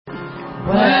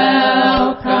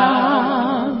Welcome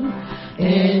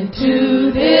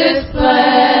into this place.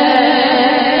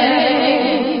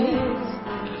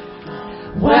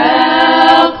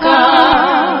 Welcome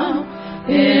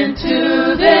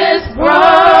into this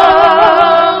broken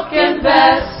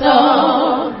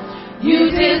vessel. You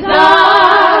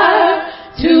desire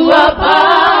to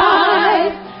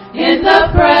abide in the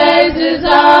praises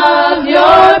of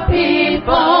your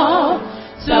people.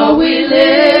 So we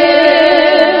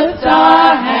lift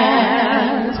our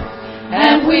hands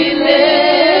and we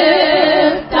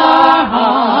lift our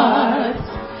hearts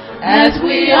as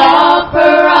we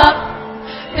offer up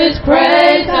this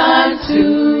praise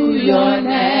unto your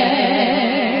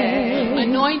name.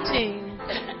 Anointing.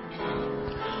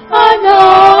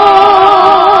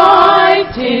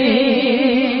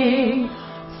 Anointing,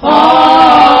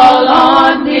 fall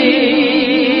on me.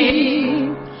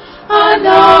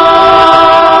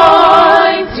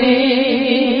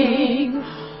 Anointing,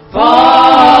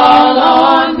 fall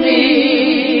on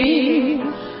me.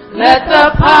 Let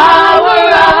the power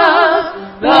of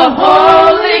the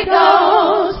Holy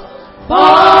Ghost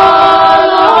fall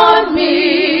on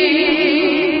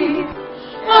me.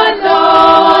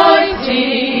 Anointing,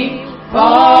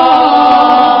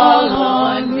 fall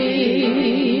on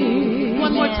me.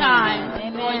 One more time.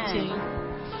 Anointing.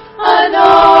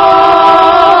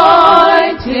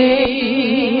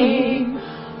 Anointing,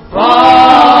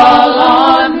 fall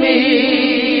on me.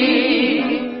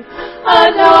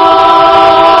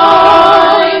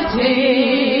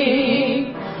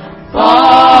 Anointing,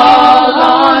 fall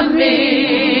on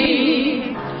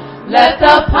me. Let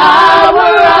the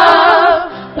power of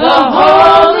the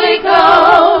Holy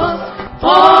Ghost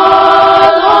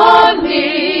fall on me.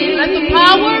 Let the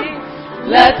power.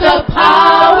 Let the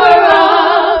power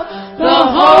of the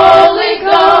Holy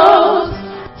Ghost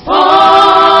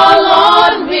fall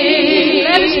on me.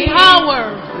 Let His power.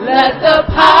 Let the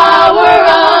power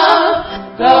of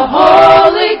the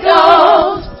Holy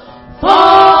Ghost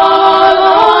fall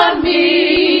on me.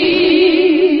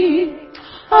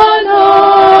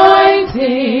 Anointing,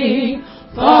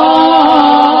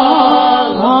 fall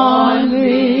on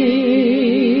me.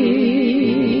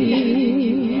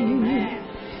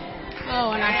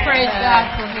 Oh, and I praise God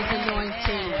for His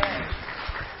anointing.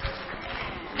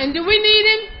 And do we need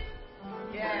Him?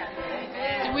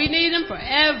 Do we need Him for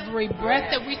every breath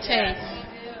that we take,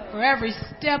 for every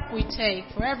step we take,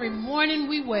 for every morning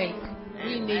we wake?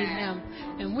 We need Him.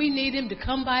 And we need Him to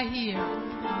come by here.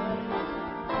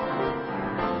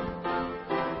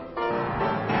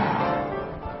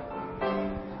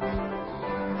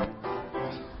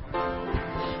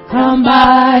 Come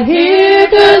by here,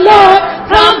 good Lord,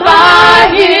 come by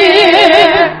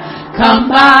here. Come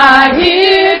by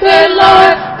here, good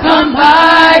Lord, come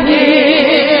by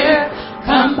here.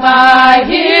 Come by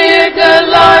here, good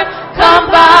Lord,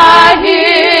 come by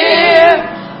here.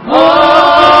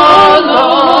 Oh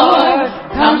Lord,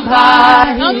 come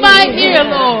by here. Come by here,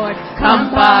 Lord.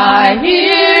 Come by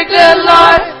here, good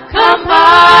Lord, come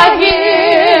by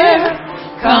here.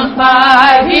 Come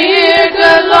by here,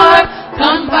 good Lord,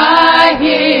 come by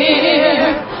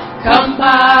here. Come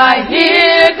by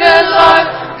here, good Lord,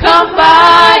 come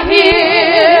by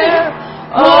here.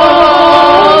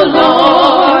 Oh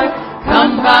Lord,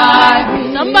 come by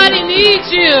here. Somebody needs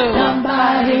you.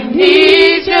 Somebody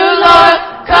needs you, Lord,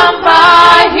 come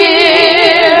by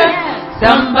here.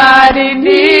 Somebody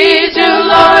needs you,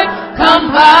 Lord,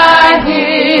 come by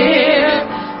here.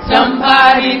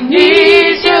 Somebody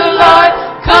needs you, Lord,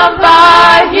 come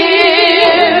by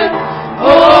here.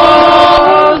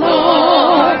 Oh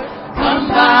Lord, come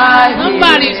by here.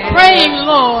 Somebody's praying,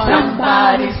 Lord.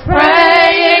 Somebody's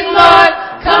praying, Lord,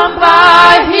 come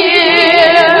by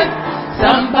here.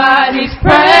 Somebody's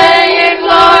praying,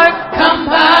 Lord, come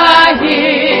by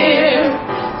here.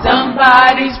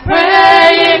 Somebody's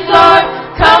praying, Lord,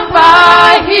 come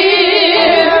by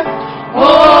here.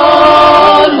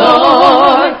 Oh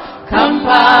Lord, come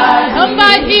by here. Come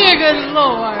by here, good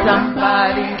Lord.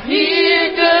 Somebody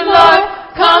here, good Lord,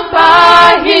 come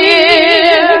by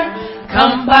here.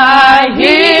 Come by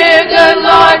here, good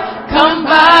Lord, come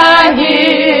by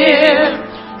here.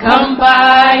 Come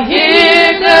by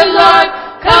here, good Lord,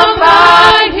 come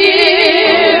by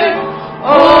here.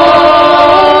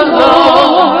 Oh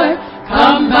Lord,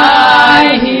 come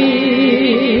by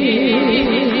here.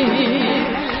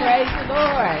 Praise the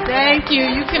Lord. Thank you.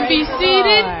 You can be Praise the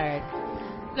seated.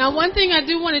 Lord. Now, one thing I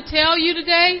do want to tell you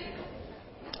today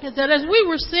is that as we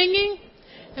were singing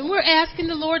and we're asking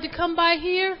the Lord to come by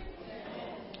here,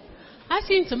 I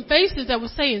seen some faces that were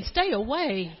saying, stay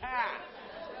away.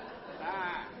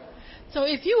 So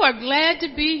if you are glad to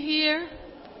be here,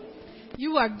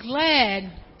 you are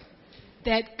glad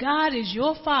that God is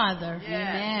your Father. Yes.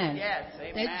 Amen. Yes.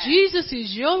 Amen. That Jesus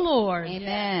is your Lord.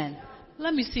 Amen.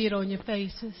 Let me see it on your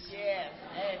faces. Yes.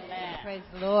 Amen. Praise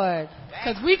the Lord.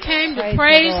 Because we came to Praise the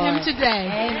praise Lord. Him today.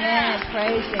 Amen.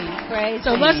 Praise Him. Praise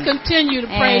So Him. let's continue to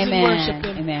praise Amen. and worship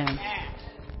Him. Amen.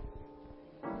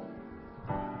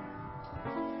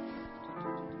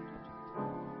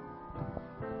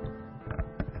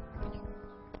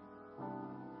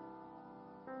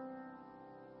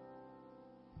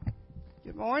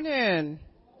 Good morning,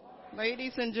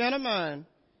 ladies and gentlemen.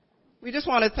 We just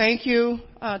want to thank you,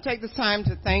 take this time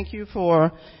to thank you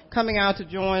for coming out to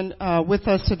join with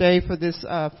us today for this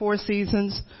Four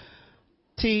Seasons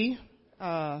tea.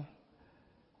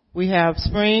 We have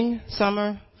spring,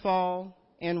 summer, fall,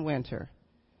 and winter.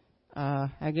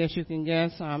 I guess you can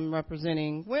guess I'm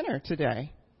representing winter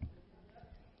today.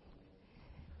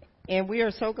 And we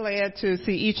are so glad to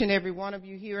see each and every one of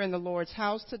you here in the Lord's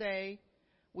house today.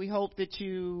 We hope that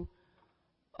you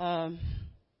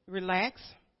relax,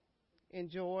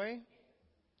 enjoy,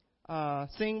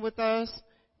 sing with us,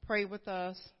 pray with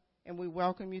us, and we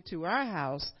welcome you to our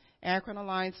house, Akron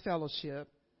Alliance Fellowship,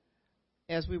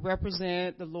 as we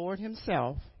represent the Lord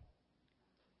Himself.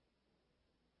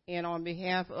 And on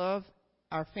behalf of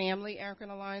our family, Akron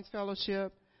Alliance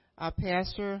Fellowship, our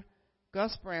pastor,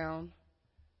 Gus Brown,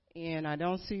 and I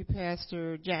don't see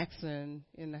Pastor Jackson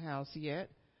in the house yet,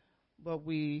 but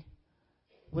we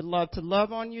would love to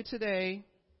love on you today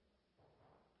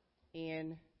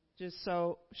and just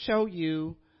show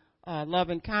you love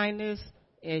and kindness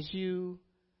as you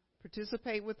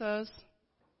participate with us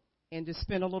and just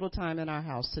spend a little time in our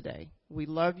house today. We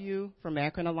love you from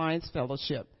Akron Alliance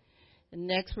Fellowship. And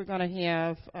next we're going to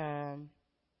have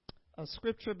a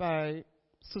scripture by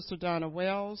Sister Donna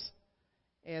Wells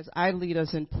as I lead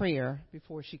us in prayer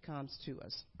before she comes to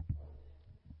us.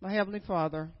 My Heavenly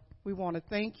Father, we want to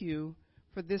thank you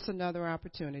for this another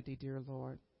opportunity, dear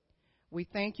Lord. We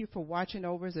thank you for watching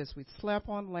over us as we slept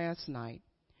on last night.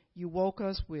 You woke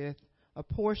us with a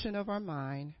portion of our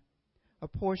mind, a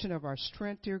portion of our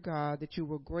strength, dear God, that you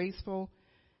were graceful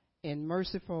and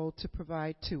merciful to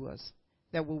provide to us,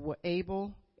 that we were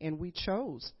able and we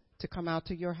chose to come out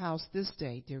to your house this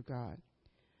day, dear God.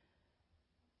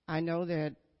 I know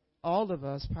that all of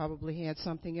us probably had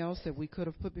something else that we could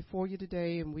have put before you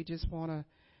today, and we just want to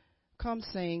come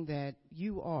saying that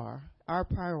you are our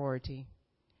priority.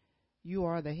 You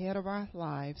are the head of our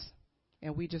lives,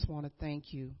 and we just want to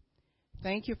thank you.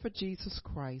 Thank you for Jesus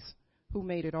Christ, who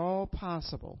made it all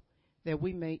possible that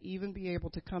we may even be able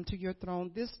to come to your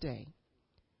throne this day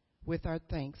with our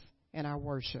thanks and our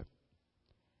worship.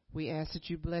 We ask that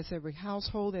you bless every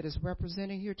household that is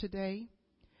represented here today,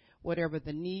 whatever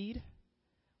the need,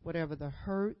 whatever the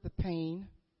hurt, the pain,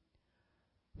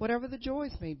 whatever the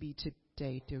joys may be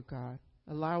today, dear God.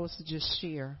 Allow us to just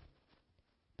share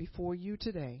before you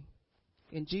today.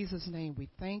 In Jesus' name, we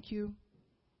thank you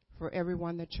for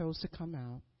everyone that chose to come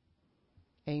out.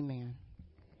 Amen.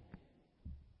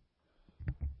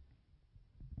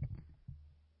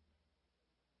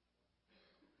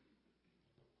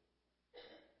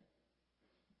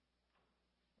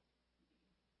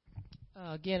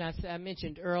 Again, I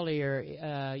mentioned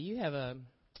earlier, you have a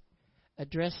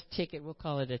address ticket. We'll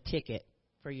call it a ticket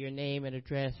for your name and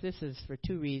address. This is for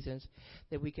two reasons: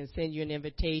 that we can send you an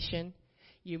invitation.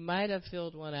 You might have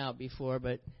filled one out before,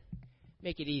 but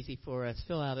make it easy for us.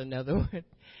 Fill out another one.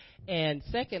 And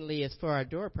secondly, it's for our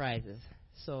door prizes.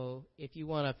 So if you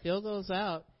want to fill those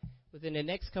out within the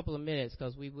next couple of minutes,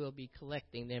 because we will be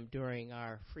collecting them during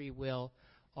our free will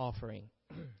offering.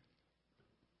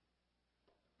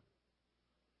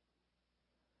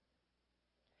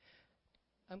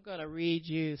 I'm going to read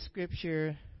you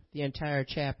scripture, the entire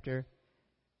chapter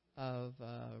of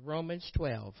Romans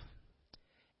 12.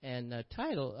 And the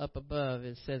title up above,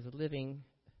 it says Living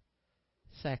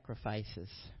Sacrifices.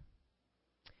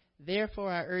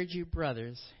 Therefore, I urge you,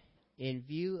 brothers, in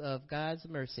view of God's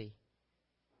mercy,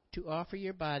 to offer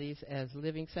your bodies as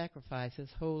living sacrifices,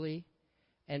 holy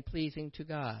and pleasing to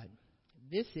God.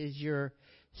 This is your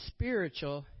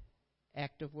spiritual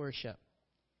act of worship.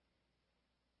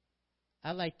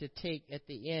 I like to take at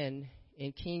the end,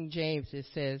 in King James, it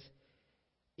says,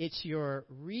 it's your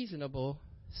reasonable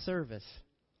service.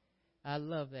 I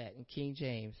love that in King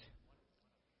James.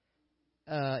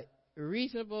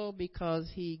 Reasonable because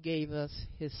he gave us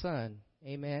his son.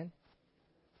 Amen.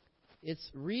 It's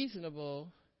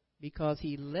reasonable because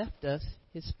he left us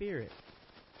his spirit.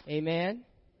 Amen.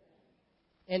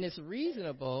 And it's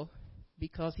reasonable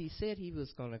because he said he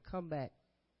was going to come back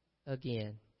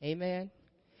again. Amen.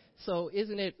 So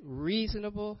isn't it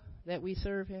reasonable that we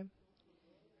serve him?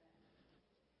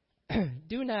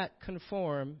 Do not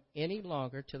conform any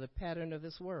longer to the pattern of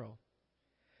this world,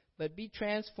 but be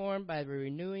transformed by the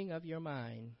renewing of your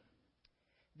mind.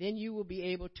 Then you will be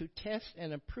able to test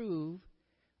and approve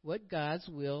what God's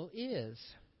will is,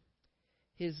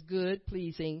 his good,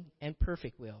 pleasing, and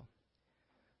perfect will.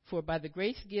 For by the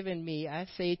grace given me, I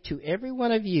say to every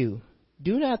one of you,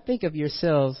 do not think of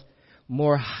yourselves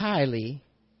more highly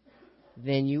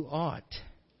than you ought,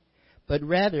 but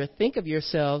rather think of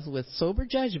yourselves with sober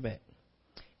judgment,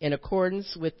 in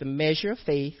accordance with the measure of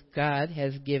faith God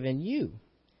has given you.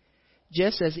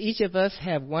 Just as each of us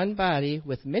have one body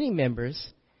with many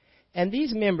members, and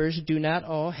these members do not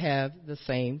all have the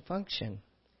same function.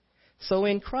 So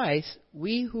in Christ,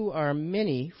 we who are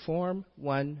many form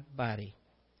one body,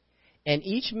 and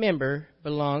each member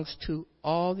belongs to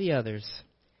all the others.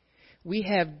 We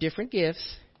have different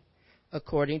gifts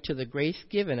according to the grace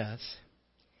given us.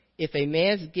 If a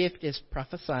man's gift is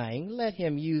prophesying, let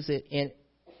him use it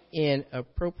in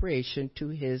appropriation to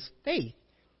his faith.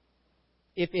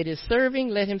 If it is serving,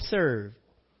 let him serve.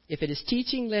 If it is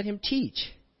teaching, let him teach.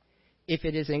 If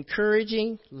it is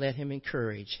encouraging, let him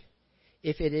encourage.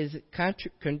 If it is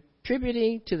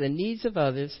contributing to the needs of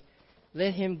others,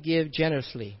 let him give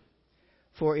generously.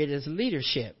 For it is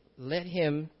leadership,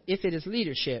 if it is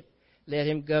leadership, let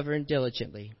him govern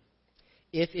diligently.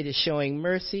 If it is showing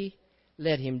mercy,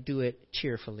 let him do it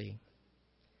cheerfully.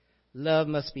 Love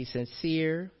must be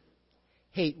sincere.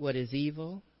 Hate what is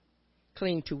evil.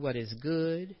 Cling to what is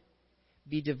good.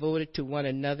 Be devoted to one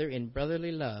another in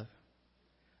brotherly love.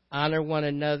 Honor one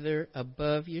another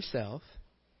above yourself.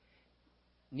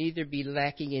 Neither be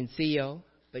lacking in zeal,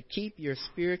 but keep your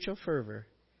spiritual fervor,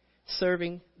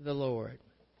 serving the Lord.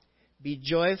 Be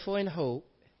joyful in hope,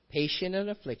 patient in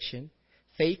affliction,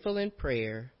 faithful in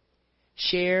prayer.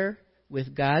 Share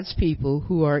with God's people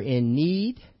who are in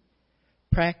need.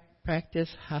 Practice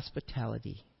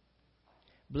hospitality.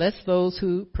 Bless those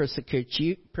who persecute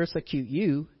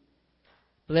you.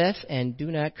 Bless and do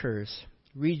not curse.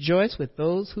 Rejoice with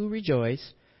those who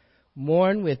rejoice.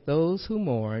 Mourn with those who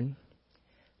mourn.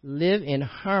 Live in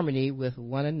harmony with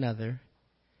one another.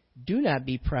 Do not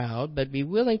be proud, but be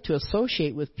willing to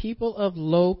associate with people of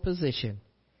low position.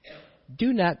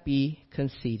 Do not be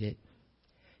conceited.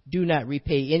 Do not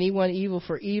repay anyone evil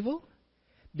for evil.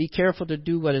 Be careful to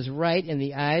do what is right in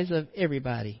the eyes of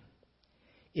everybody.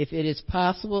 If it is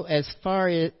possible, as far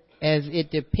as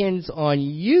it depends on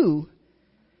you,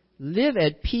 live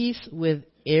at peace with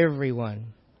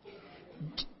everyone.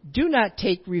 Do not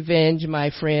take revenge,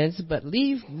 my friends, but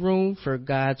leave room for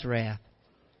God's wrath.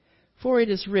 For it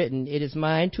is written, it is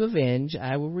mine to avenge,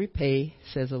 I will repay,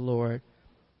 says the Lord.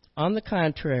 On the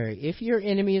contrary, if your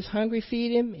enemy is hungry,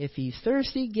 feed him. If he's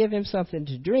thirsty, give him something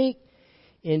to drink.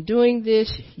 In doing this,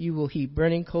 you will heap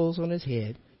burning coals on his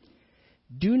head.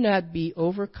 Do not be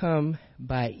overcome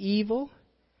by evil,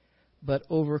 but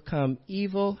overcome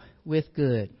evil with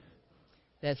good.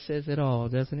 That says it all,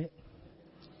 doesn't it?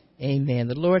 Amen.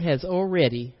 The Lord has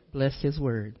already blessed his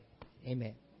word.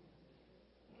 Amen.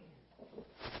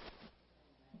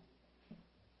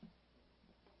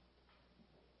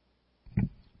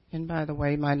 And by the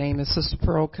way, my name is Sister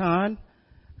Pearl Khan.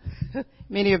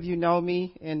 Many of you know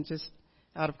me, and just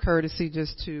out of courtesy,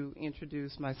 just to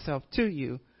introduce myself to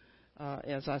you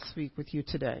as I speak with you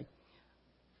today.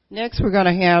 Next, we're going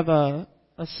to have a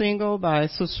single by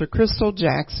Sister Crystal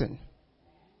Jackson.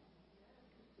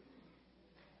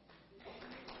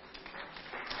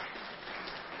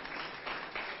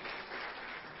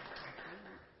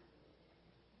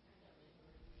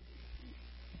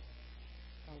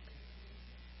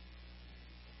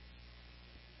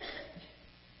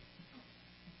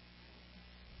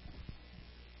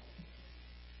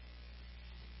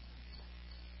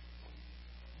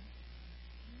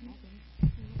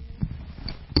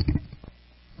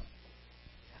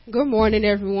 Good morning,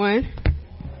 everyone.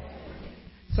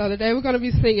 So today we're going to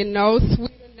be singing No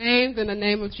Sweeter Name Than the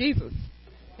Name of Jesus.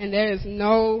 And there is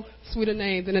no sweeter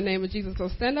name than the name of Jesus. So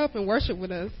stand up and worship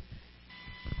with us.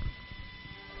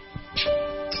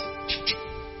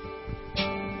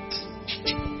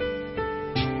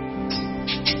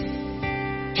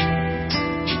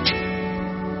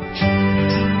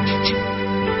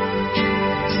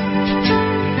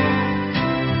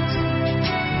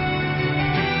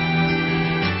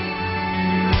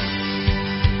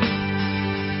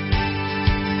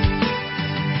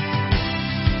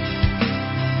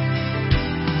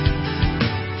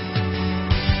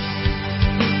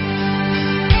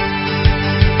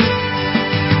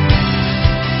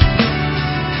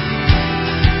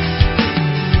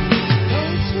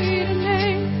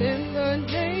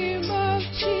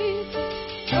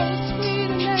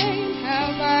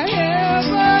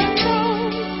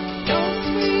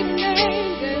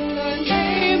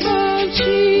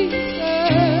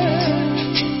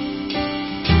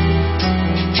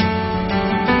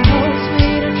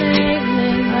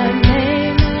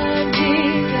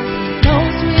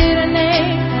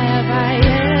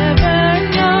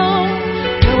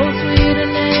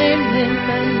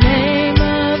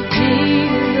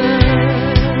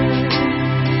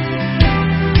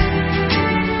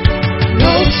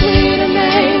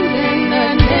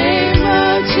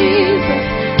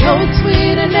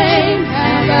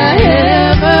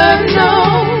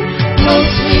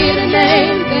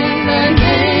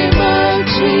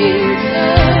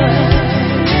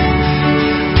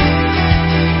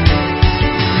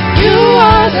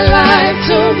 the light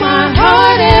to my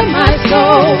heart and my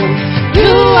soul. You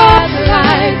are the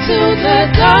light to the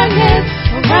darkness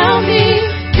around me.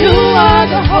 You are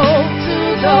the hope to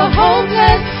the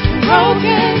hopeless and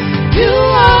broken. You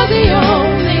are the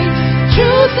only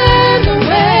truth and the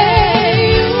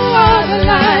way. You are the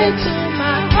light to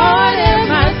my heart and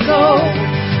my soul.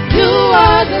 You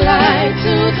are the light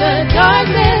to the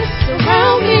darkness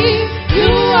around me. You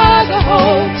are the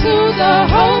hope to the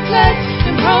hopeless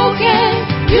and broken.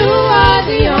 You are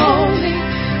the only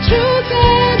truth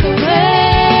and the way.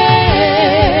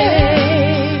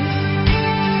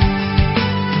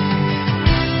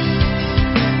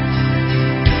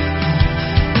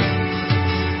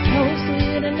 No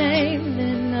sweeter name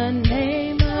than the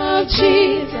name of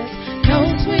Jesus. No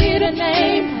sweeter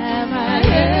name have I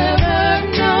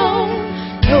ever known.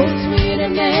 No sweeter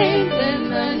name than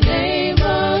the name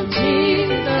of Jesus.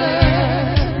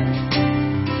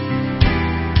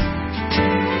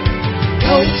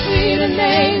 No sweeter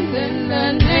name than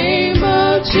the name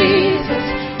of Jesus.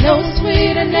 No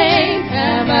sweeter name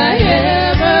have I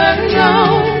ever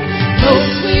known. No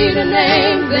sweeter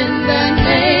name than the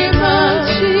name of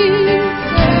Jesus.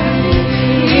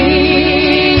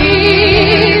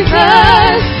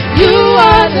 You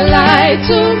are the light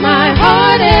to my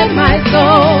heart and my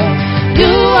soul.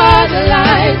 You are the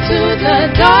light to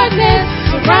the darkness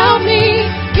around me.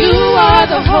 You are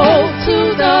the hope to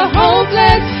the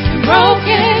hopeless and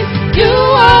broken. You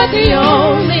are the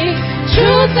only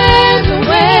truth and the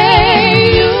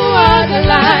way. You are the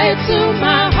light to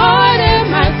my heart and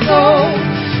my soul.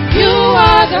 You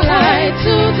are the light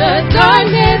to the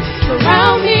darkness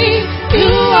around me. You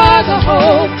are the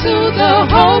hope to the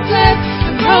hopeless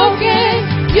and broken.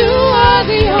 You are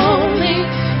the only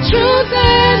truth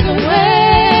and the way.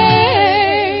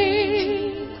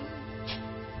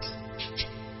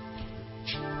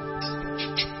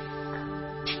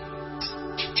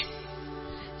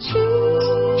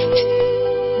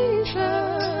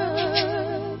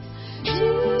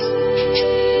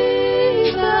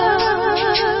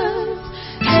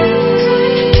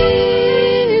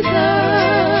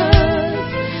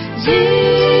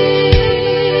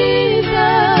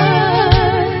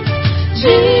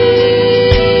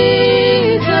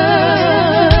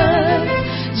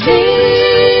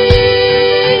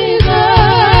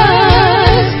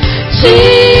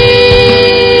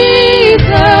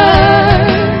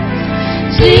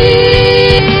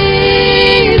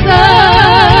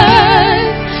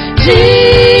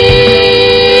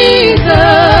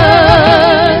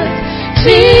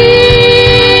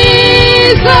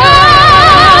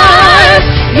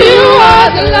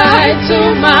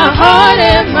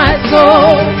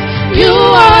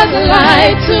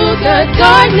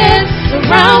 Darkness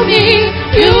around me.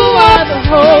 You are the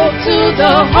hope to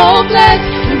the hopeless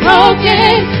and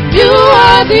broken. You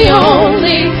are the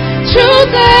only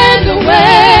truth and the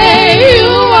way. You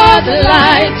are the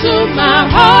light to my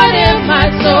heart and my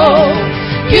soul.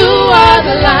 You are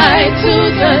the light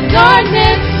to the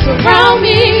darkness around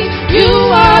me. You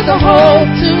are the hope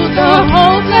to the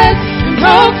hopeless and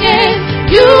broken.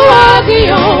 You are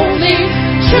the only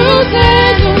truth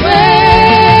and the way.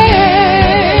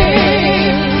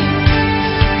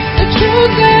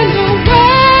 Truth and the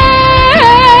way,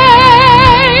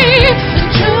 the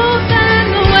truth and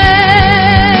the way,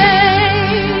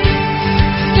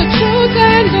 the truth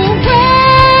and the way,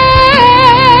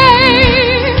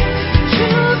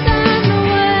 truth and the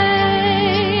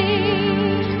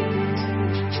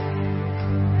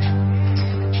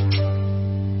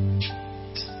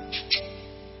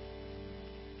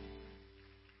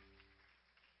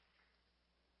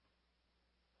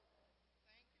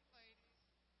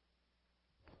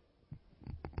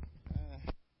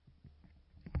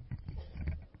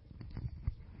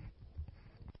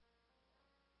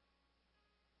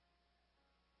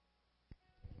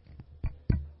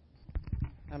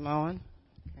I'm on.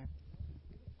 Okay.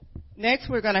 Next,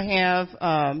 we're going to have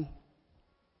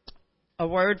a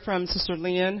word from Sister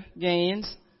Lynn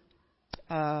Gaines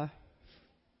from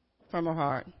her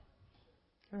heart.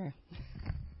 All right.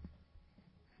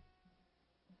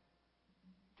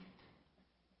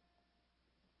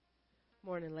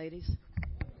 Morning, ladies.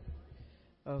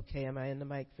 Okay, am I in the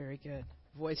mic? Very good.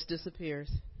 Voice disappears.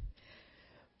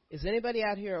 Is anybody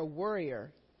out here a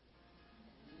worrier?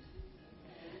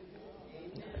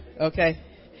 Okay.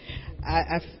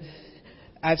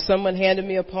 I've someone handed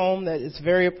me a poem that is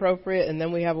very appropriate, and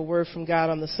then we have a word from God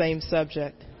on the same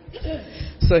subject.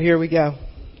 So here we go.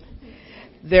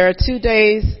 There are 2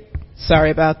 days. Sorry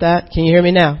about that. Can you hear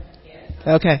me now? Yes.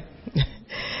 Okay.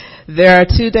 There are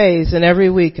 2 days in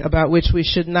every week about which we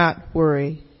should not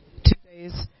worry. 2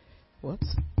 days.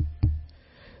 Whoops.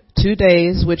 2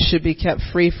 days which should be kept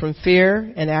free from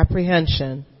fear and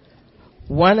apprehension.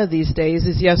 One of these days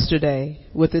is yesterday,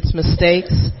 with its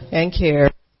mistakes and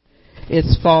cares,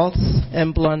 its faults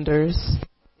and blunders,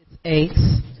 its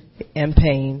aches and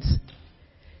pains.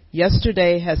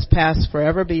 Yesterday has passed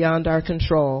forever beyond our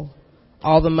control.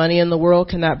 All the money in the world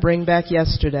cannot bring back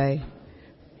yesterday.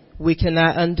 We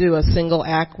cannot undo a single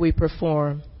act we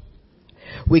perform.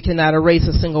 We cannot erase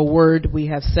a single word we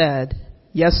have said.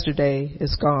 Yesterday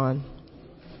is gone.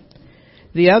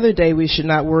 The other day we should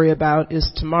not worry about is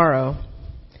tomorrow.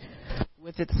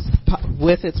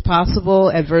 With its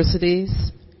possible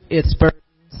adversities, its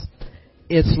burdens,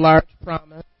 its large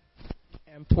promise,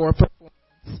 and poor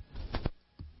performance.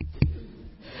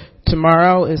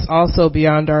 Tomorrow is also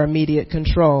beyond our immediate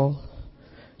control.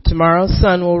 Tomorrow's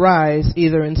sun will rise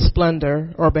either in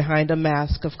splendor or behind a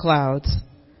mask of clouds.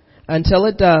 Until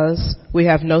it does, we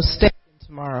have no stake in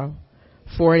tomorrow,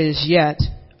 for it is yet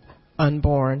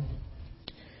unborn.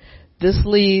 This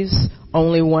leaves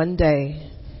only one day,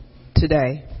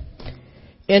 today.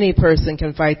 Any person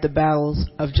can fight the battles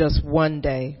of just one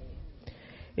day.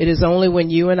 It is only when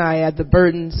you and I add the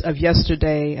burdens of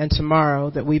yesterday and tomorrow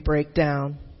that we break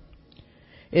down.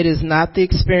 It is not the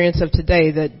experience of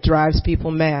today that drives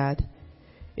people mad.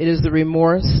 It is the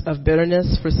remorse of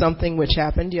bitterness for something which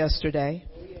happened yesterday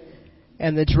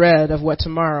and the dread of what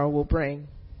tomorrow will bring.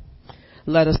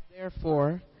 Let us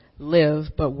therefore live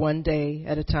but one day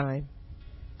at a time.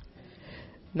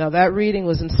 Now that reading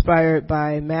was inspired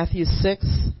by Matthew 6,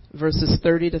 verses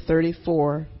 30 to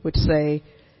 34, which say,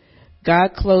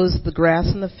 God clothes the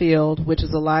grass in the field, which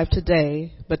is alive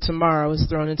today, but tomorrow is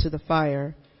thrown into the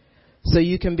fire. So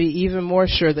you can be even more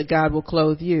sure that God will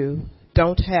clothe you.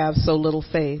 Don't have so little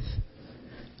faith.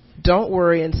 Don't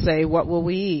worry and say, what will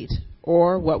we eat?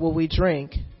 Or what will we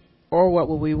drink? Or what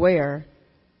will we wear?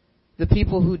 The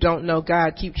people who don't know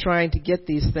God keep trying to get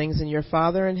these things, and your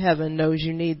Father in heaven knows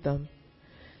you need them.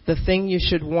 The thing you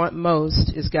should want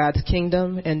most is God's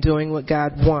kingdom and doing what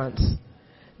God wants.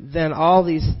 Then all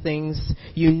these things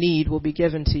you need will be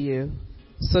given to you.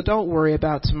 So don't worry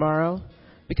about tomorrow,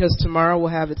 because tomorrow will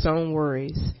have its own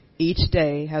worries. Each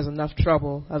day has enough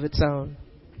trouble of its own.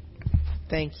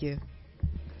 Thank you.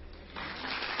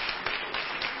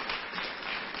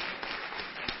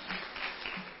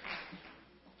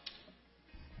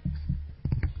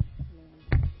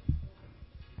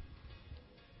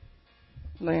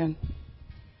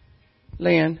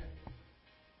 Lynn,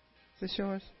 is this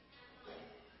yours?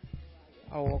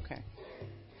 Oh, okay.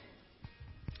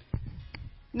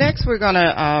 Next, we're going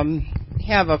to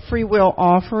have a free will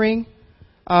offering.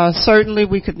 Certainly,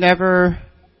 we could never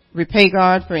repay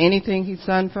God for anything He's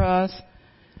done for us.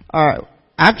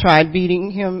 I've tried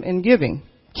beating Him in giving.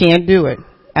 Can't do it.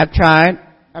 I've tried.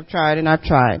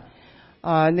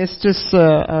 And it's just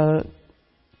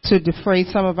to defray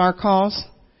some of our costs.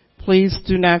 Please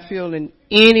do not feel in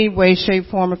any way, shape,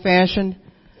 form, or fashion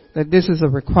that this is a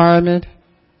requirement.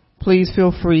 Please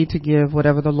feel free to give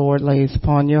whatever the Lord lays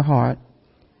upon your heart.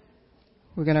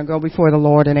 We're going to go before the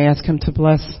Lord and ask Him to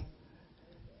bless.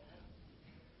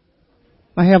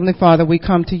 My Heavenly Father, we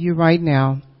come to you right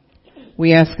now.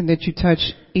 We ask that you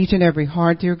touch each and every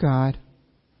heart, dear God.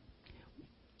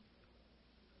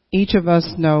 Each of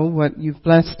us know what you've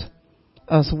blessed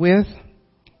us with.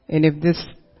 And if this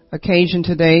occasion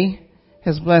today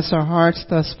has blessed our hearts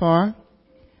thus far,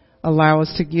 allow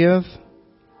us to give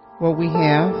what we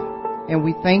have, and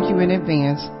we thank you in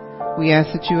advance. We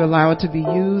ask that you allow it to be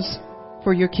used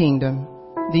for your kingdom.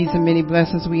 These are many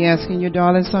blessings we ask in your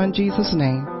darling Son, Jesus'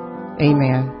 name.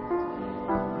 Amen.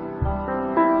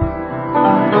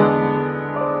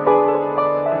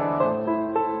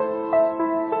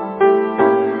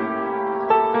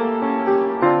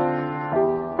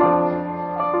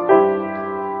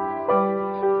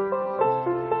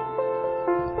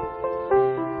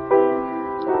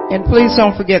 And please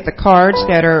don't forget the cards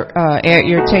that are at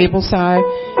your table side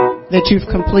that you've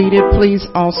completed. Please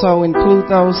also include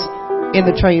those in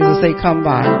the trays as they come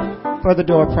by for the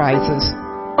door prizes.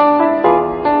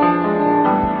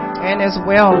 And as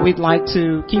well, we'd like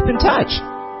to keep in touch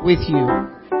with you.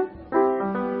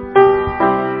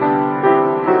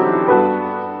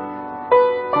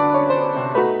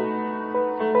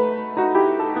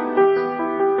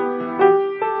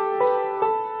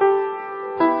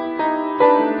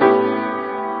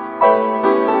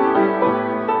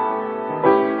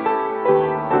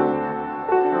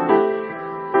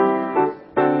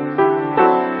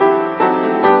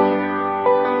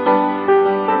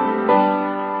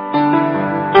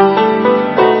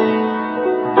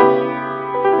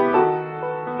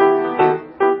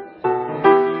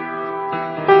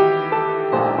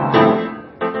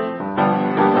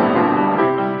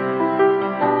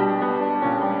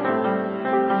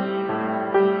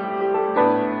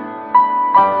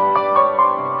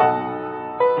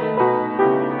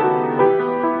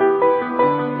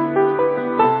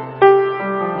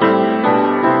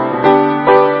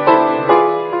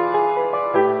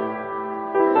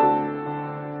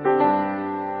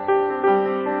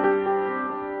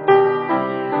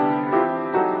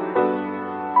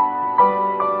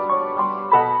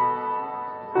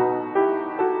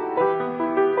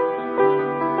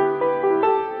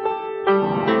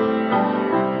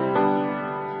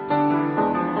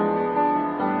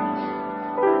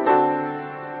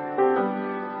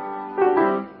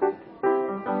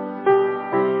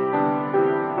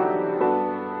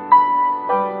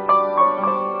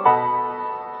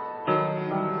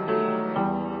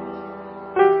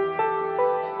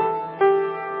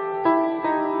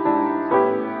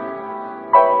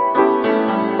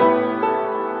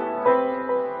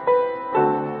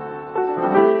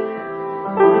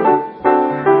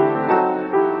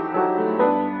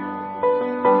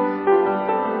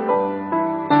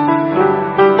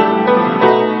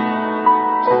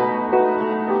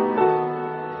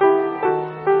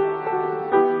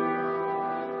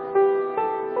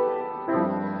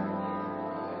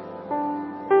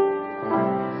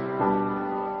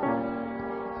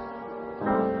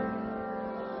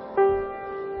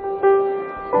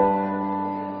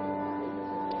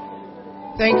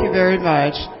 Thank you very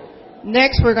much.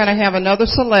 Next, we're going to have another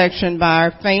selection by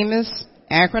our famous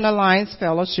Akron Alliance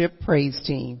Fellowship Praise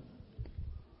Team.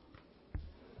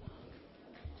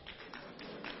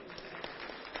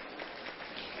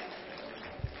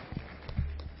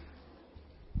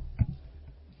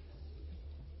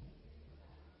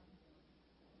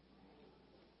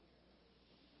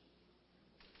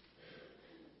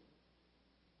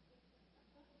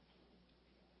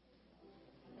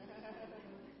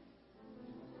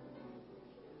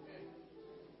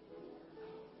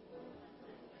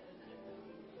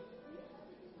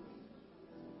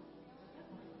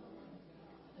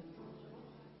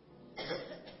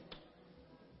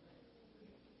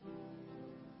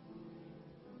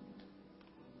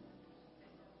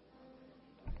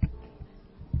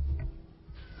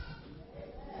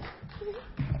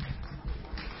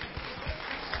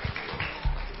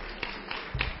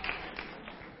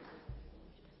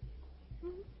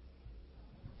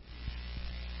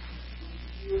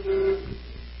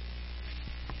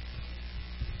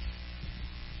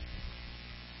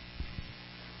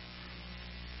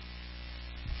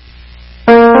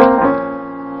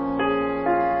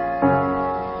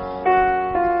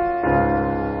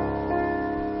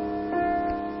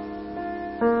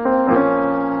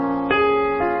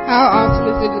 How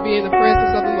awesome is it to be in the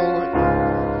presence of the Lord.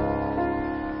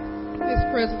 His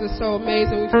presence is so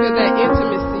amazing. We feel that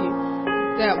intimacy,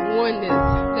 that oneness,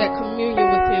 that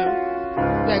communion with Him,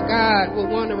 that God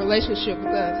will want a relationship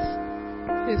with us,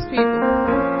 His people,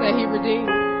 that He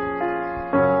redeemed.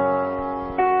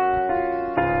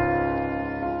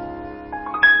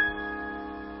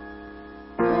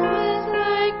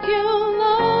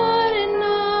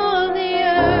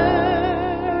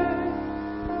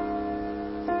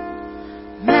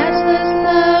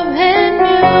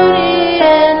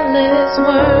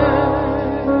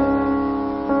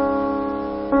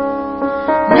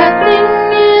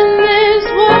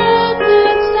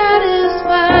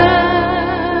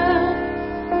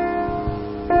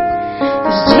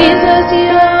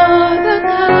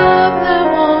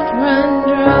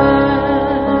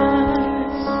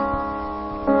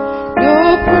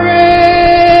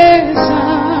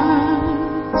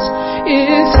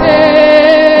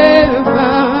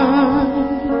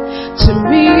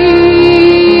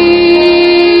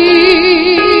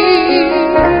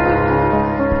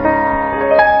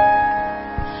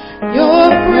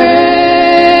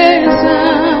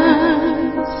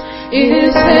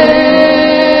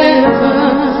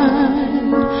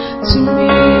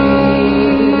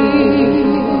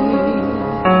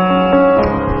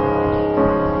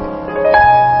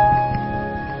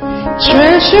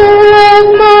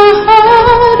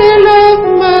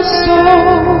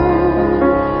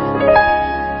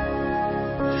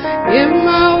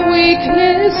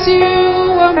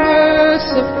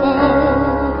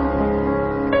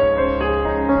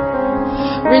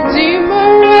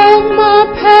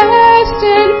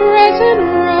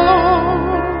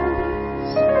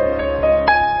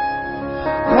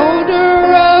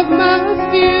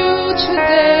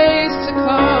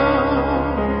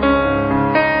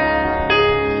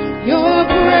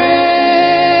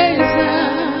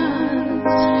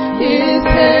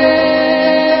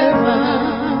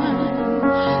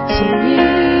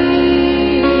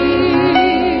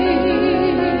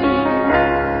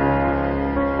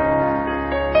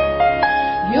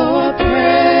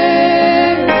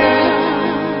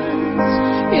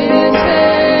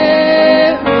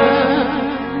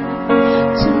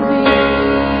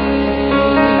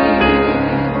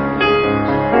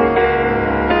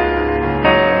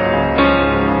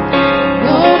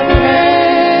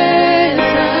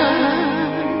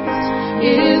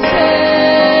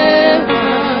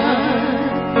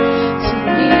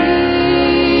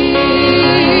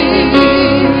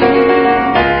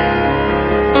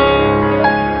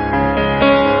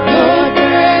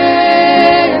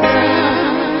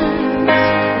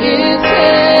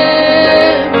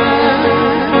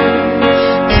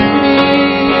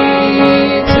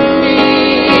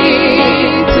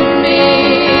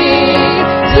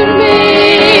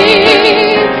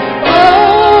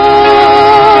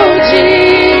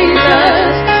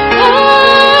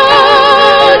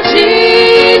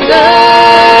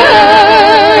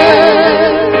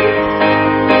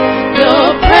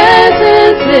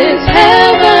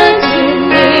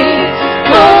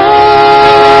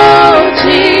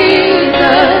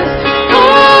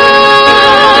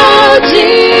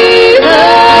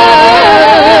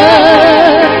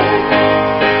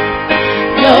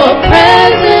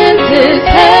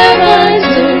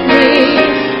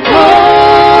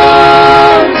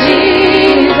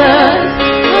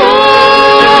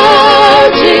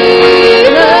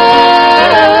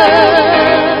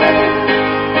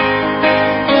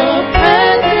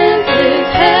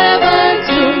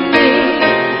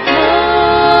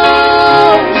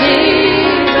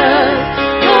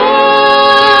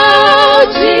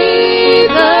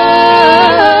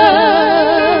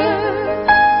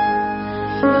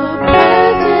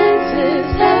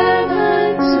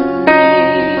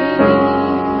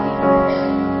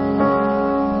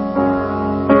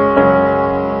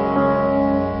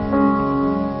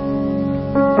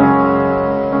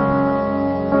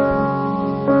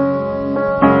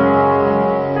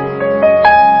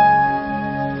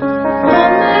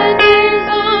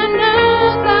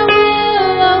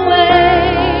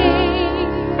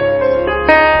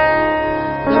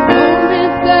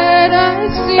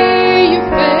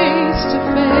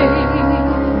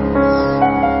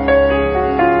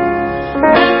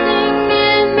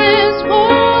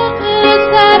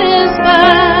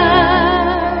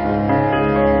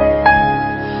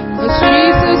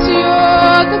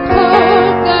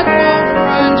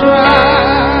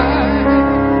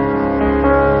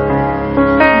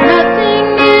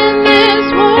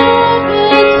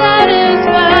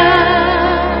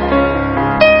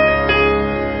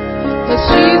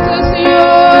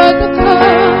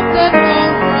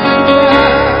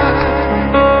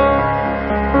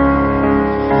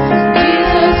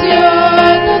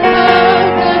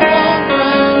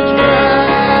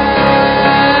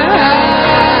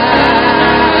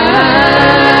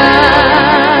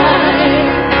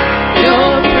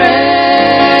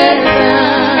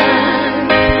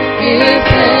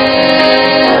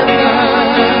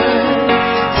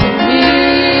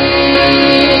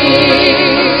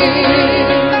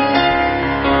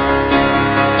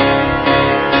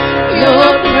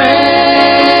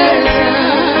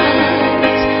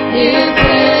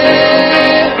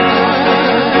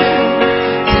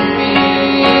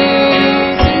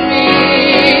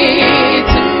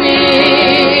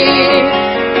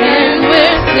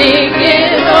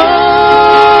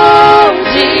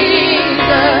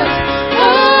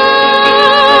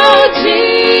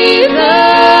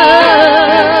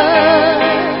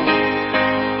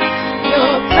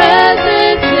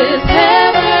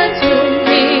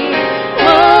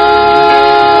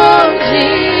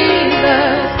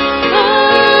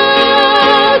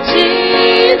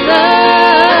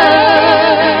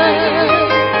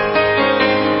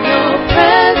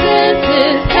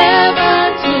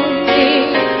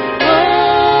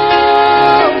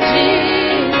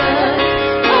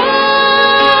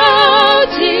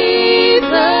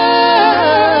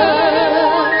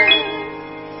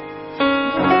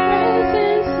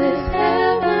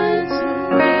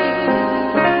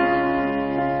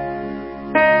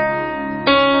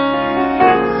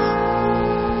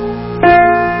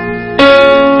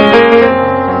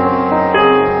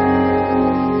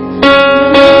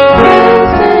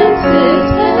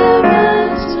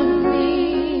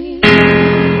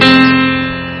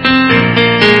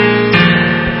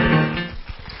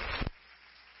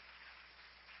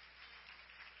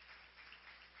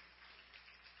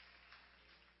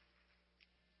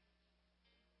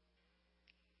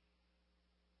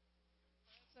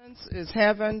 Is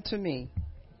heaven to me.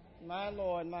 My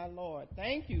Lord, my Lord.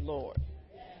 Thank you, Lord.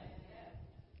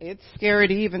 It's scary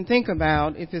to even think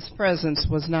about if his presence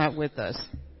was not with us.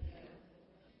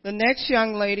 The next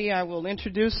young lady, I will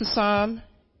introduce the psalm,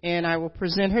 and I will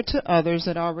present her to others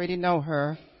that already know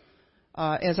her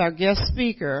as our guest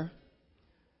speaker,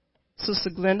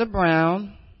 Sister Glenda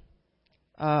Brown.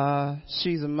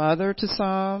 She's a mother to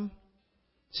some.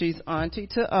 She's auntie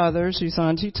to others. She's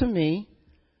auntie to me.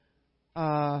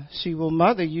 She will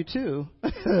mother you too.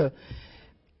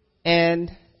 And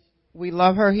we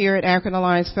love her here at Akron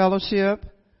Alliance Fellowship.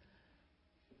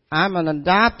 I'm an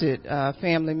adopted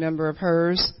family member of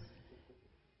hers,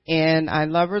 and I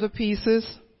love her to pieces.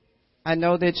 I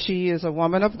know that she is a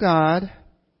woman of God.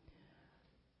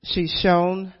 She's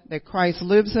shown that Christ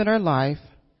lives in her life.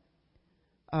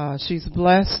 She's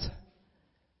blessed,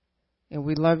 and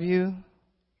we love you,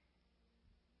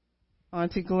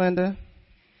 Auntie Glenda.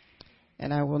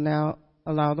 And I will now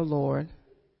allow the Lord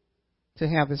to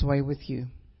have his way with you.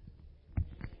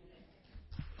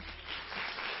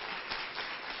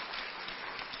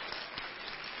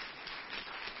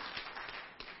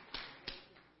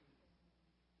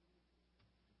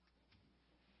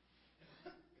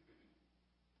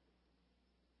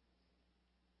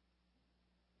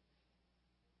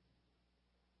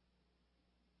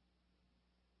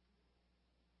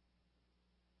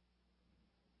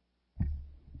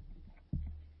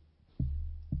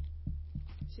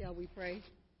 Shall we pray?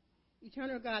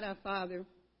 Eternal God, our Father,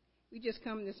 we just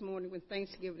come this morning with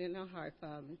thanksgiving in our heart,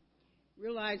 Father,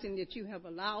 realizing that you have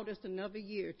allowed us another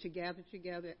year to gather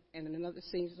together and another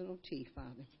season of tea,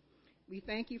 Father. We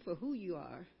thank you for who you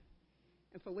are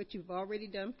and for what you've already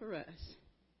done for us.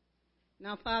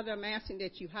 Now, Father, I'm asking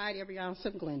that you hide every ounce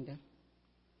of Glenda.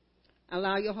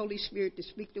 Allow your Holy Spirit to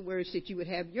speak the words that you would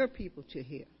have your people to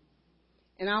hear.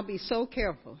 And I'll be so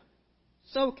careful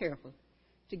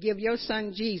to give your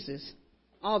son Jesus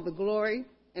all the glory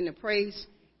and the praise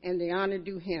and the honor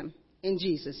due him. In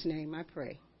Jesus' name I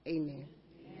pray. Amen.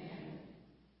 Amen.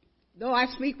 Though I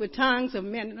speak with tongues of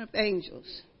men and of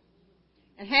angels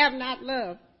and have not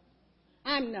love,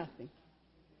 I'm nothing.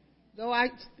 Though I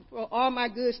throw all my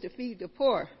goods to feed the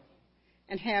poor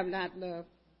and have not love,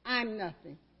 I'm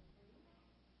nothing.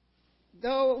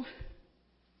 Though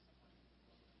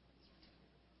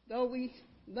we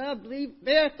love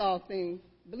beareth all things,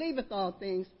 believeth all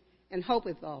things, and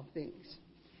hopeth all things.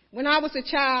 When I was a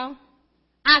child,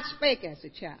 I spake as a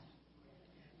child.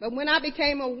 But when I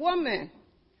became a woman,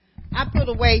 I put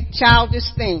away childish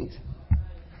things.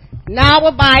 Now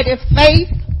abideth faith,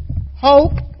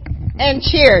 hope, and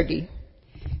charity.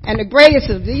 And the greatest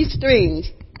of these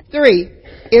three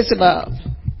is love.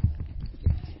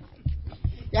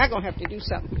 Y'all going to have to do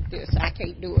something with this. I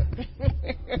can't do it.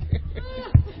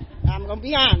 I'm going to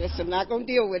be honest. I'm not going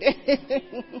to deal with it.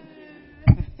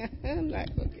 I'm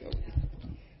not going to deal with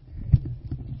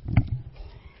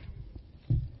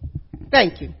it.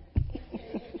 Thank you.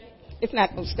 It's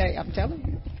not going to stay, I'm telling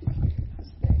you.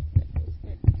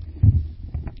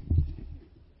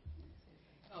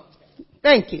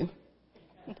 Thank you.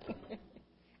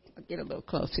 I'll get a little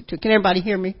closer to. Can everybody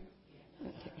hear me?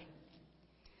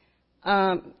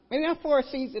 Okay. In our 4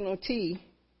 seasonal tea,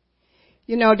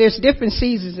 you know, there's different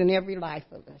seasons in every life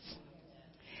of us.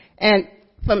 And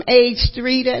from age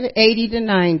 3 to 80 to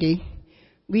 90,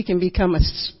 we can become a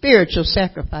spiritual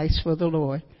sacrifice for the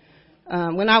Lord.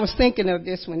 When I was thinking of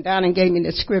this, when Donna gave me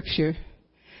the scripture,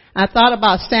 I thought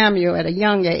about Samuel at a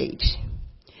young age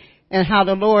and how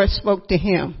the Lord spoke to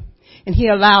him. And he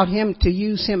allowed him to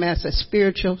use him as a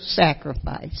spiritual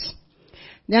sacrifice.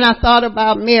 Then I thought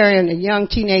about Mary, a young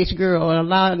teenage girl, and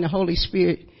allowing the Holy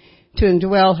Spirit to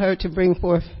indwell her to bring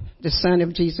forth the Son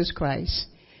of Jesus Christ.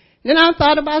 Then I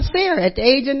thought about Sarah at the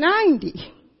age of 90,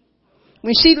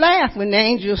 when she laughed when the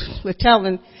angels were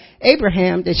telling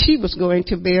Abraham that she was going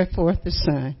to bear forth the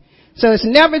son. So it's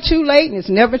never too late and it's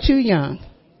never too young.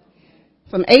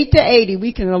 From 8 to 80,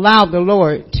 we can allow the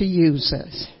Lord to use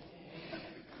us.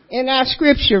 In our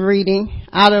scripture reading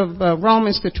out of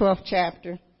Romans, the 12th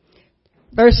chapter,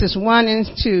 verses 1 and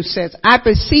 2 says, I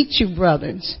beseech you,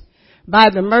 brothers, by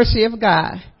the mercy of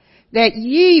God, that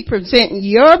ye present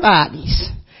your bodies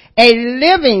a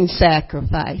living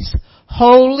sacrifice,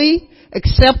 holy,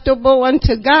 acceptable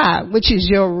unto God, which is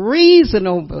your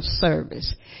reasonable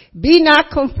service. Be not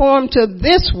conformed to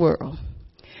this world,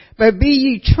 but be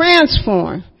ye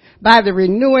transformed by the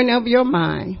renewing of your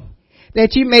mind,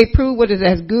 that you may prove what is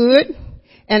as good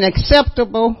and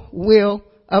acceptable will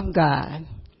of God.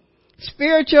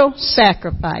 Spiritual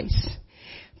sacrifice.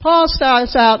 Paul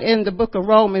starts out in the book of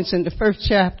Romans in the 1st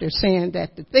chapter saying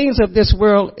that the things of this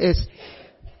world is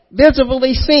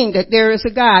visibly seen that there is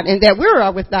a God and that we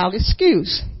are without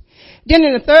excuse. Then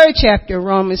in the 3rd chapter of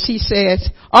Romans, he says,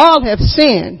 all have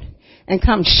sinned and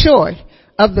come short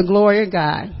of the glory of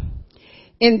God.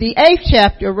 In the 8th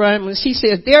chapter of Romans, he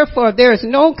says, therefore there is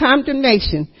no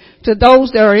condemnation to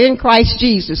those that are in Christ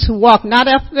Jesus, who walk not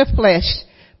after the flesh,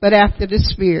 but after the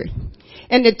Spirit.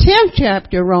 In the 10th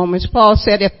chapter of Romans, Paul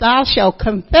said, if thou shalt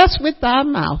confess with thy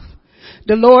mouth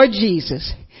the Lord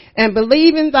Jesus, and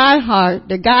believe in thy heart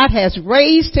that God has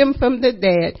raised him from the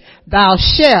dead, thou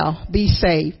shalt be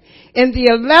saved. In the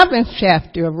 11th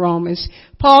chapter of Romans,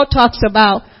 Paul talks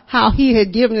about how he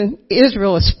had given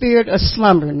Israel a spirit of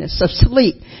slumberness, of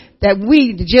sleep, that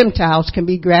we, the Gentiles, can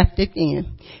be grafted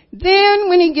in. Then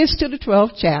when he gets to the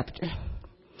 12th chapter,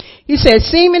 he says,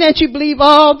 seeming that you believe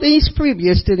all these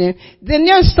previous to them, then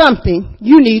there's something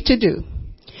you need to do.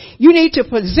 You need to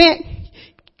present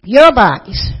your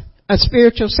bodies a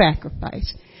spiritual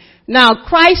sacrifice. Now,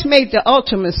 Christ made the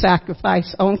ultimate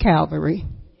sacrifice on Calvary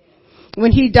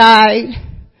when he died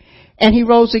and he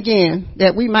rose again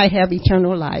that we might have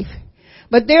eternal life.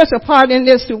 But there's a part in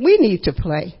this that we need to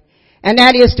play, and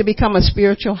that is to become a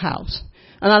spiritual house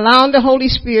and allowing the Holy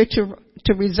Spirit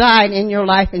to reside in your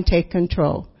life and take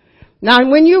control. Now,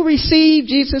 when you receive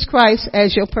Jesus Christ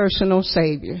as your personal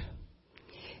Savior,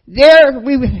 there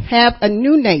we have a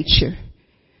new nature.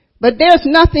 But there's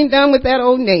nothing done with that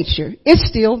old nature. It's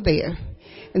still there.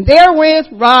 And therewith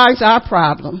lies our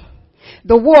problem,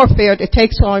 the warfare that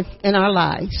takes on in our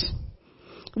lives.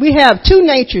 We have two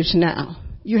natures now.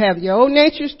 You have your old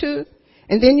natures too,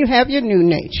 and then you have your new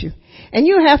nature. And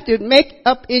you have to make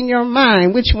up in your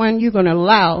mind which one you're going to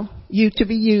allow you to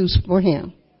be used for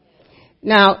him.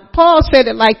 Now, Paul said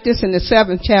it like this in the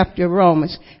 7th chapter of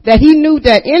Romans, that he knew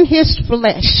that in his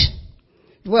flesh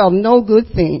dwelled no good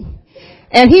thing.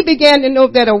 And he began to know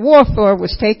that a warfare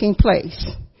was taking place.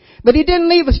 But he didn't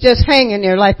leave us just hanging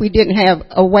there like we didn't have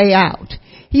a way out.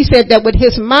 He said that with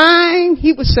his mind,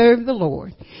 he would serve the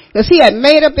Lord. Because he had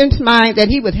made up his mind that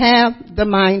he would have the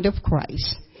mind of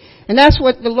Christ. And that's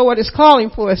what the Lord is calling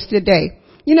for us today.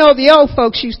 You know, the old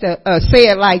folks used to say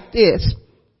it like this,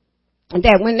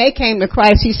 that when they came to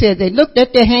Christ, he said they looked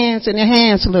at their hands and their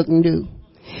hands looked new.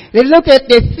 They looked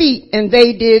at their feet and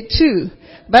they did too.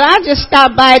 But I just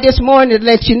stopped by this morning to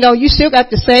let you know you still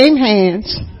got the same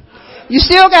hands. You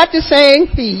still got the same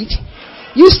feet.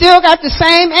 You still got the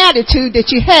same attitude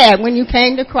that you had when you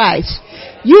came to Christ.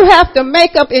 You have to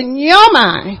make up in your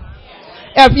mind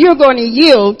if you're going to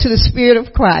yield to the Spirit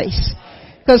of Christ.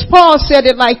 Because Paul said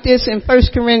it like this in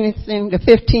 1 Corinthians, the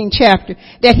 15th chapter,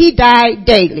 that he died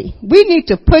daily. We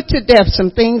need to put to death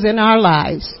some things in our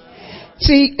lives.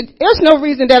 See, there's no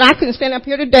reason that I couldn't stand up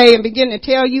here today and begin to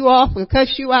tell you off or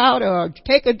cuss you out or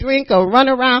take a drink or run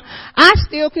around. I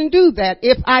still can do that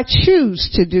if I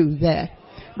choose to do that.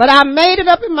 But I made it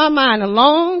up in my mind a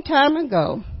long time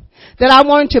ago that I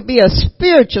wanted to be a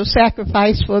spiritual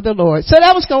sacrifice for the Lord. So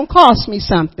that was going to cost me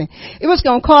something. It was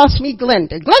going to cost me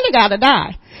Glenda. Glenda got to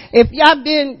die.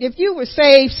 If you were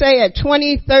saved, say at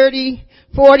 20, 30,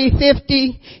 40,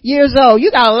 50 years old,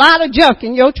 you got a lot of junk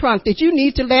in your trunk that you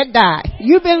need to let die.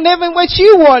 You've been living what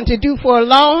you want to do for a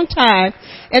long time,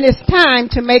 and it's time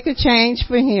to make a change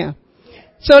for him.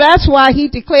 So that's why he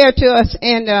declared to us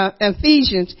in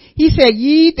Ephesians, he said,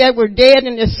 ye that were dead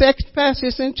in the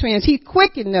trespasses and sins, he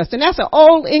quickened us. And that's an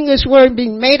old English word,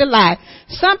 being made alive.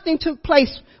 Something took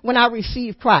place when I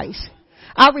received Christ.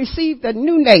 I received a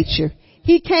new nature.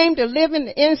 He came to live in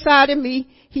the inside of me.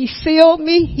 He sealed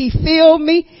me. He filled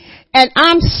me. And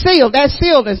I'm sealed. That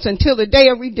sealed us until the day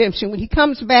of redemption when he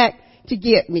comes back to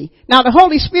get me. Now the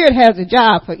Holy Spirit has a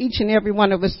job for each and every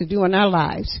one of us to do in our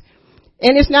lives.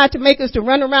 And it's not to make us to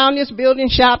run around this building,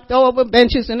 shop, throw over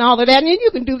benches and all of that. And you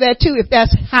can do that too if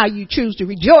that's how you choose to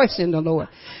rejoice in the Lord.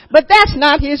 But that's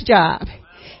not his job.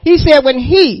 He said when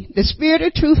he, the Spirit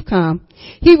of truth, come,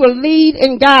 he will lead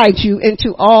and guide you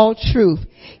into all truth.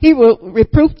 He will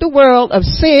reproof the world of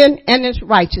sin and its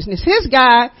righteousness.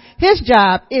 His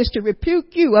job is to rebuke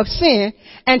you of sin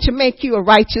and to make you a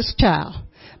righteous child.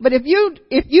 But if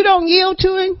you don't yield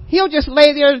to him, he'll just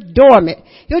lay there dormant.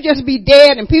 He'll just be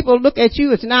dead and people look at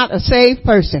you as not a saved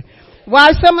person. Why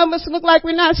some of us look like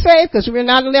we're not saved? Because we're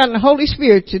not allowing the Holy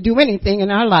Spirit to do anything in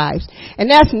our lives. And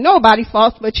that's nobody's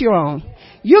fault but your own.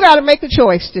 You gotta make a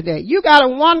choice today. You gotta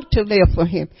want to live for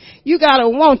him. You gotta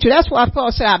want to. That's why Paul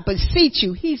said, I beseech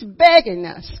you. He's begging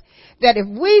us that if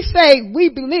we say we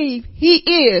believe he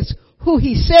is who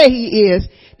he said he is,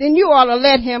 then you ought to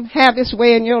let him have his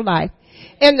way in your life.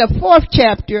 In the 4th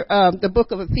chapter of the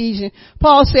book of Ephesians,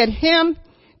 Paul said, him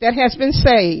that has been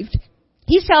saved,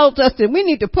 he tells us that we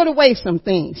need to put away some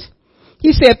things.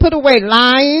 He said, put away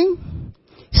lying.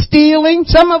 stealing.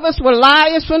 Some of us were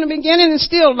liars from the beginning and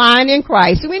still lying in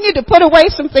Christ. We need to put away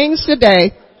some things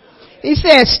today. He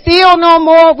said, steal no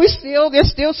more.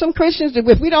 There's still some Christians that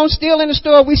if we don't steal in the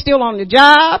store, we steal on the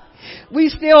job. We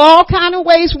steal all kind of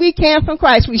ways we can from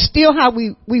Christ. We steal how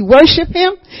we worship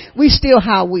Him. We steal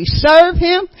how we serve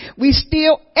Him. We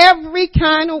steal every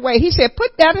kind of way. He said,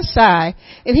 put that aside.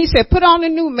 And He said, put on the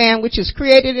new man, which is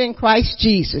created in Christ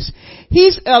Jesus.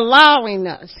 He's allowing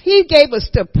us. He gave us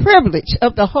the privilege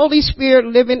of the Holy Spirit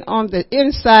living on the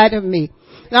inside of me.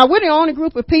 Now, we're the only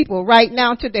group of people right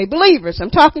now today, believers. I'm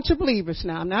talking to believers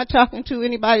now. I'm not talking to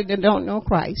anybody that don't know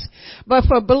Christ. But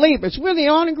for believers, we're the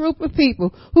only group of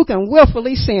people who can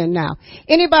willfully sin now.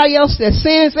 Anybody else that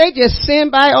sins, they just sin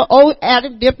by an old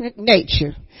Adam-different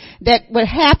nature. That what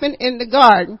happened in the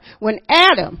garden when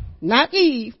Adam, not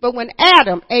Eve, but when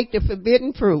Adam ate the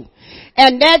forbidden fruit.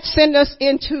 And that sent us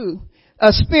into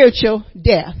a spiritual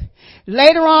death.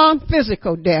 Later on,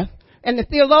 physical death. And the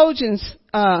theologians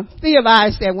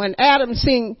theorized that when Adam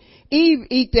seen Eve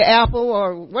eat the apple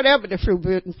or whatever the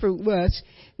forbidden fruit was,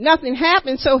 nothing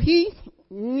happened, so he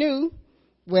knew,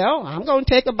 well, I'm going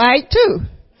to take a bite too.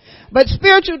 But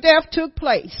spiritual death took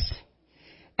place.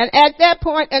 And at that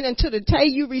point, and until the day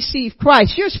you receive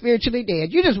Christ, you're spiritually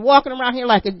dead. You're just walking around here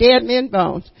like a dead man's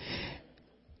bones.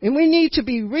 And we need to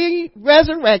be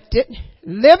resurrected,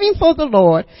 living for the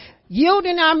Lord,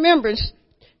 yielding our members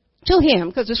to Him,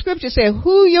 because the scripture said,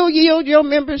 who you yield your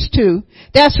members to,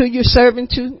 that's who you're serving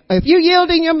to. If you're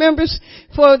yielding your members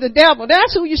for the devil,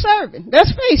 that's who you're serving. Let's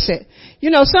face it.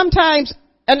 You know, sometimes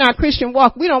in our Christian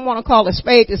walk, we don't want to call a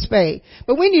spade a spade,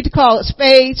 but we need to call it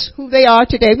spades who they are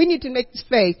today. We need to make the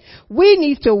spade. We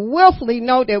need to willfully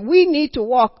know that we need to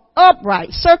walk upright,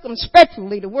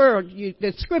 circumspectly,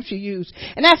 the scripture used.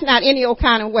 And that's not any old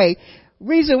kind of way.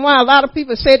 Reason why a lot of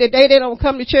people say today they don't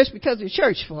come to church because of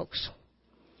church folks.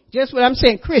 Just what I'm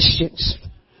saying, Christians,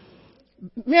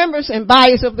 members and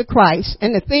bodies of the Christ,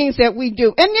 and the things that we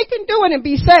do. And you can do it and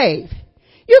be saved.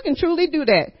 You can truly do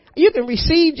that. You can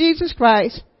receive Jesus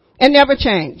Christ and never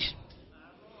change.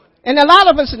 And a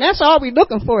lot of us, and that's all we're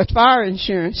looking for is fire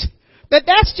insurance. But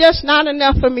that's just not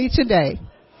enough for me today.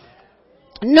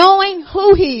 Knowing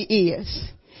who He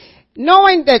is,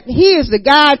 knowing that He is the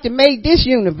God that made this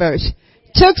universe,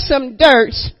 took some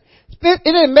dirt, spit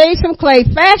it and made some clay,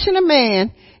 fashioned a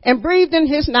man, and breathed in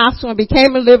His nostril and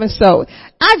became a living soul.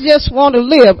 I just want to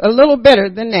live a little better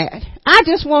than that. I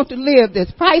just want to live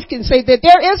this. Christ can say that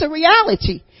there is a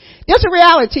reality. There's a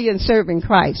reality in serving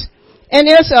Christ. And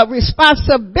there's a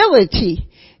responsibility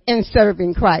in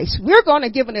serving Christ. We're going to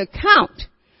give an account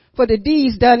for the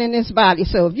deeds done in this body.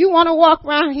 So if you want to walk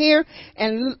around here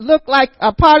and look like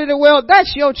a part of the world,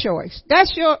 that's your choice.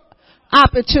 That's your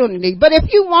opportunity. But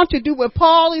if you want to do what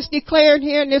Paul is declaring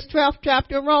here in this 12th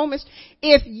chapter of Romans,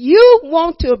 if you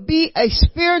want to be a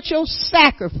spiritual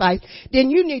sacrifice, then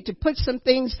you need to put some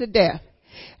things to death.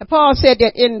 And Paul said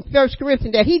that in 1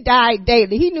 Corinthians that he died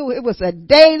daily. He knew it was a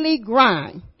daily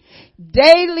grind,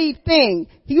 daily thing.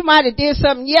 You might have did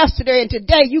something yesterday and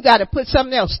today you got to put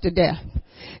something else to death.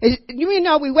 You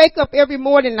know, we wake up every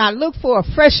morning and I look for a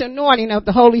fresh anointing of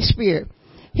the Holy Spirit.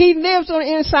 He lives on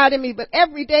the inside of me, but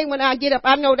every day when I get up,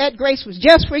 I know that grace was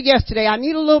just for yesterday. I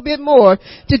need a little bit more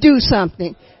to do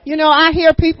something. You know, I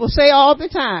hear people say all the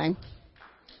time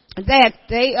that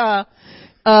they,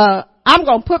 I'm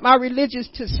going to put my religion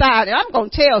to the side and I'm going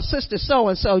to tell Sister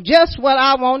so-and-so just what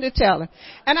I want to tell her.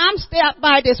 And I'm stopped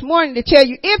by this morning to tell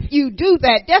you, if you do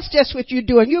that, that's just what you're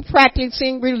doing. You're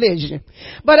practicing religion.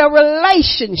 But a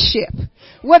relationship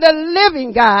with a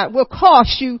living God will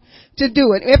cost you to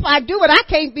do it. If I do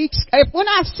it, when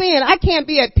I sin, I can't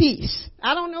be at peace.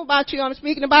 I don't know about you. I'm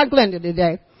speaking about Glenda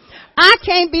today. I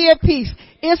can't be at peace.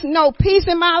 It's no peace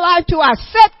in my life till I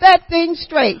set that thing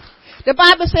straight. The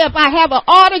Bible says if I have an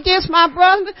ought against my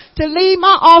brother, to leave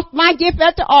my gift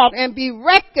at the altar and be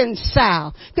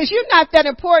reconciled. Because you're not that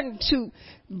important to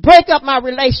break up my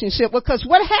relationship, because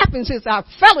what happens is our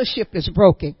fellowship is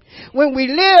broken. When we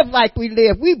live like we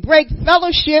live, we break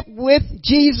fellowship with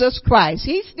Jesus Christ.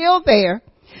 He's still there,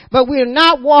 but we're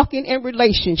not walking in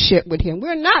relationship with Him.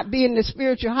 We're not being the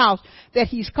spiritual house that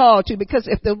He's called to, because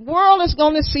if the world is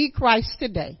going to see Christ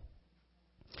today,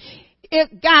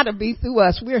 it gotta be through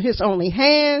us. We're His only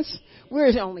hands. We're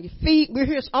His only feet. We're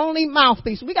His only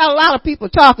mouthpiece. We got a lot of people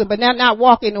talking, but they're not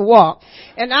walking the walk.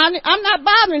 And I'm not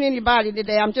bothering anybody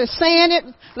today. I'm just saying it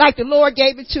like the Lord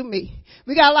gave it to me.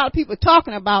 We got a lot of people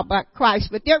talking about Christ,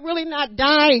 but they're really not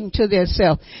dying to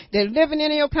themselves. They're living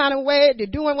in any kind of way. They're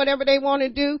doing whatever they want to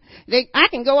do. I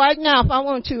can go right now if I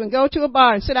want to and go to a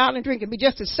bar and sit out and drink and be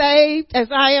just as saved as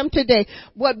I am today.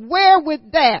 But where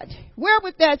would that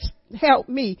help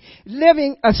me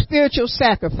living a spiritual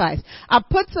sacrifice. I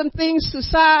put some things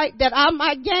aside that I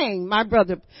might gain, my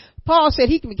brother. Paul said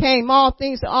he became all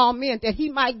things to all men that he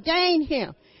might gain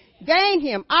him. Gain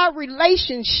him. Our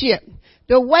relationship,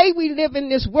 the way we live in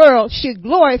this world should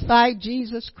glorify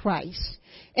Jesus Christ.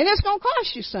 And it's going to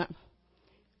cost you something.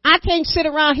 I can't sit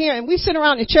around here and we sit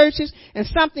around in churches and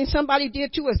something somebody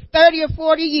did to us 30 or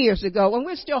 40 years ago and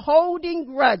we're still holding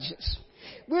grudges.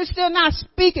 We're still not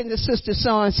speaking to Sister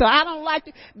So-and-so. I don't like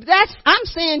to. I'm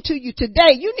saying to you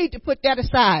today, you need to put that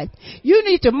aside. You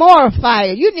need to mortify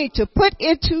it. You need to put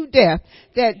it to death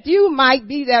that you might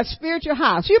be that spiritual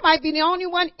house. You might be the only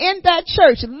one in that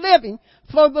church living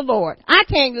for the Lord. I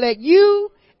can't let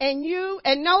you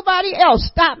and nobody else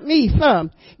stop me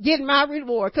from getting my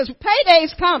reward because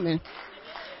payday's coming.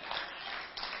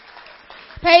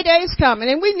 Payday's coming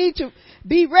and we need to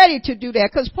be ready to do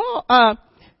that because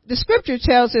the scripture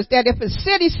tells us that if a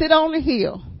city sit on a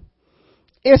hill,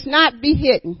 it's not be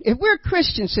hidden. If we're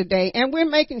Christians today and we're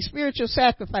making spiritual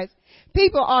sacrifice,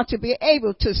 people ought to be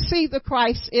able to see the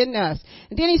Christ in us.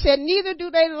 And then he said, neither do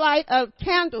they light a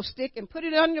candlestick and put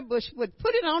it on the bush, but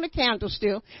put it on a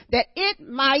candlestick that it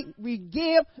might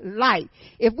give light.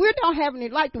 If we don't have any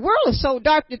light, the world is so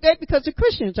dark today because the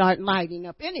Christians aren't lighting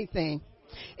up anything.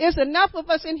 It's enough of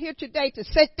us in here today to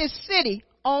set this city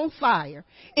on fire.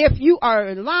 If you are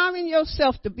allowing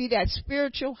yourself to be that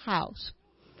spiritual house,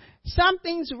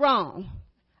 something's wrong.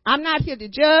 I'm not here to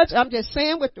judge. I'm just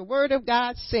saying what the Word of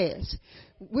God says.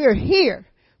 We're here.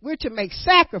 We're to make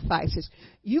sacrifices.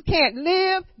 You can't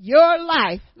live your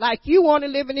life like you want to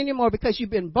live it anymore because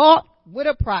you've been bought with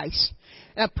a price.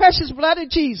 The precious blood of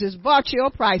Jesus bought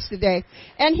your price today.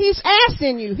 And He's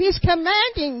asking you, He's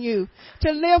commanding you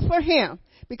to live for Him.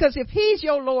 Because if He's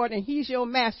your Lord and He's your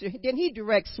master, then He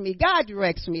directs me. God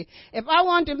directs me. If I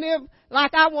wanted to live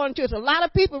like I wanted to, there's a lot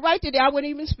of people right today I wouldn't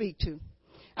even speak to.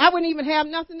 I wouldn't even have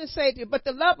nothing to say to you. But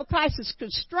the love of Christ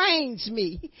constrains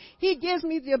me. He gives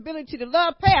me the ability to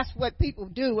love past what people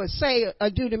do or say or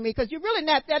do to me. Because you're really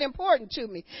not that important to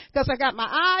me. Because I got my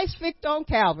eyes fixed on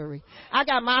Calvary. I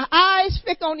got my eyes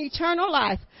fixed on eternal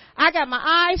life. I got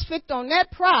my eyes fixed on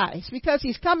that prize. Because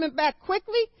He's coming back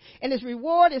quickly. And His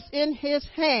reward is in His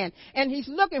hand. And He's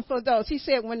looking for those. He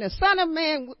said, when the Son of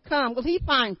Man comes, will He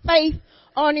find faith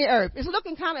on the earth? It's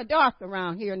looking kind of dark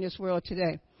around here in this world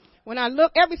today. When I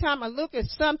look, every time I look at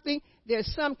something,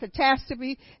 there's some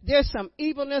catastrophe, there's some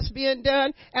evilness being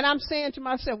done, and I'm saying to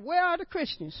myself, where are the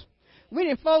Christians? We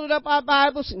done folded up our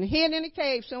Bibles and hid in a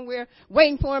cave somewhere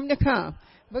waiting for Him to come.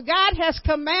 But God has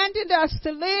commanded us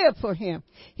to live for Him.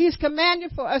 He's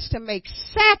commanded for us to make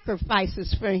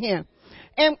sacrifices for Him.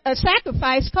 And a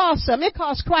sacrifice costs something. It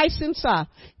costs Christ Himself,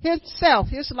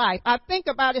 His life. I think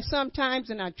about it sometimes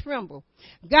and I tremble.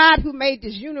 God, who made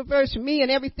this universe, me and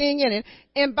everything in it,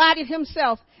 embodied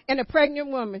Himself in a pregnant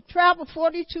woman, traveled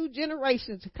 42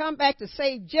 generations to come back to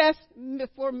save just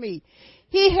for me.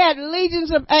 He had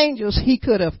legions of angels He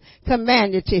could have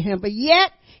commanded to Him, but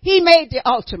yet He made the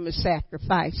ultimate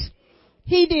sacrifice.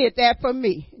 He did that for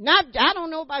me. I don't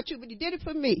know about you, but He did it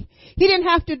for me. He didn't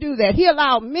have to do that. He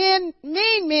allowed mean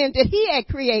men that He had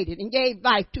created and gave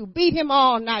life to beat Him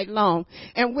all night long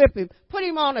and whip Him, put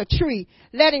Him on a tree,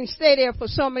 let Him stay there for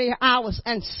so many hours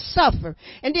and suffer.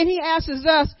 And then He asks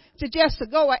us to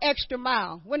go an extra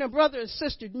mile. When a brother or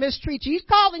sister mistreats you, He's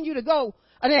calling you to go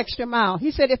an extra mile. He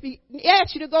said, if He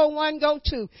asks you to go one, go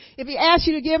two. If He asks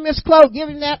you to give Him His clothes, give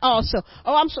Him that also.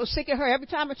 Oh, I'm so sick of her. Every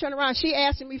time I turn around, she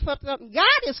asking me for something.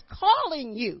 God is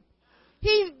calling you.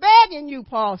 He's begging you,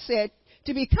 Paul said,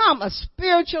 to become a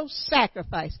spiritual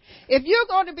sacrifice. If you're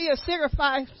going to be a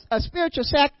spiritual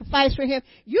sacrifice for Him,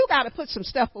 you got to put some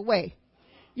stuff away.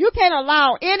 You can't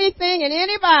allow anything and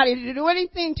anybody to do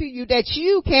anything to you that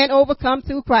you can't overcome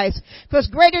through Christ. Because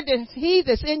greater than He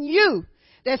that's in you,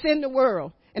 that's in the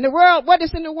world. In the world, what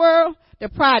is in the world? The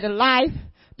pride of life,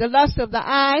 the lust of the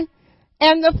eye,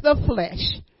 and the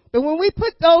flesh. But when we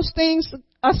put those things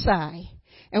aside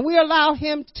and we allow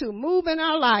Him to move in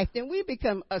our life, then we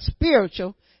become a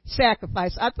spiritual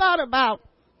sacrifice. I thought about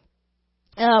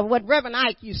what Reverend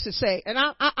Ike used to say, and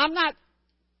I'm not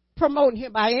promoting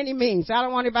him by any means. I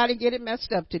don't want anybody to get it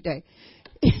messed up today.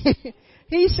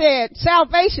 He said,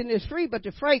 salvation is free, but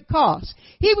the freight costs.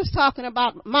 He was talking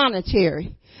about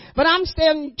monetary. But I'm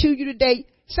telling to you today,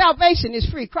 salvation is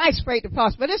free. Christ paid the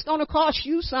cost, but it's going to cost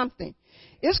you something.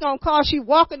 It's going to cost you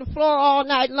walking the floor all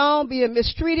night long, being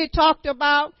mistreated, talked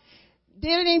about,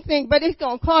 did anything, but it's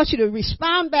going to cost you to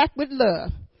respond back with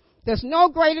love. There's no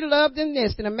greater love than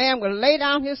this, than a man will lay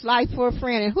down his life for a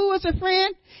friend. And who is a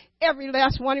friend? every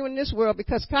last one in this world,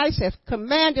 because Christ has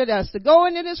commanded us to go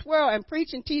into this world and preach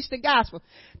and teach the gospel.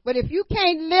 But if you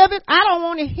can't live it, I don't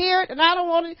want to hear it, and I don't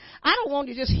want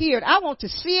to just hear it. I want to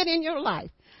see it in your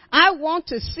life. I want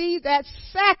to see that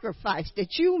sacrifice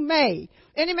that you made.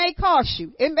 And it may cost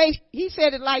you. He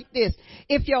said it like this: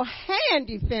 if your hand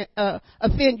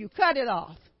offend you, cut it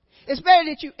off. It's better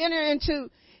that you enter into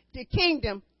the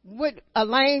kingdom with a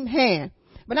lame hand.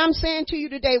 But I'm saying to you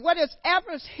today,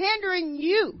 whatever is hindering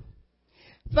you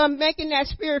from making that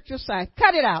spiritual sign,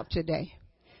 cut it out today.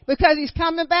 Because he's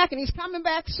coming back, and he's coming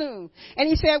back soon. And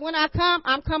he said, when I come,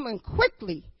 I'm coming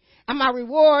quickly. And my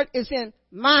reward is in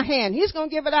my hand. He's going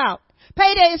to give it out.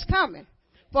 Payday is coming.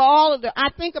 For all of I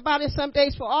think about it some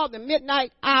days, for all the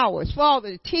midnight hours, for all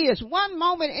the tears. One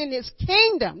moment in his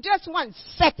kingdom, just 1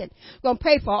 second, going to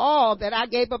pay for all that I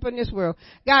gave up in this world.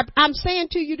 God, I'm saying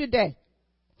to you today,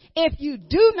 if you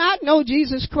do not know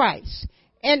Jesus Christ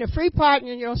and the free pardon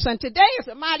in your son, today is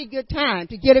a mighty good time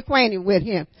to get acquainted with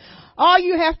him. All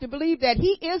you have to believe that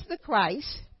he is the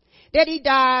Christ, that he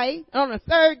died. On the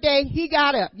third day, he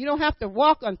got up. You don't have to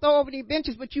walk and throw over the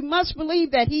benches, but you must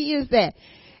believe that he is that.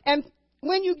 And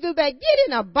when you do that, get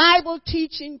in a Bible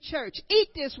teaching church. Eat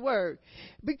this word.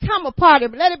 Become a part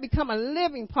of it. Let it become a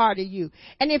living part of you.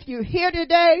 And if you're here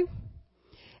today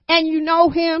and you know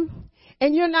him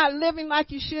and you're not living like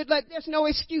you should, there's no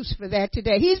excuse for that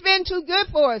today. He's been too good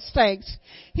for us, saints.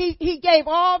 He gave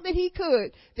all that he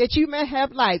could that you may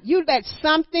have life. You let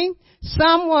something,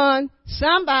 someone,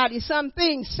 somebody,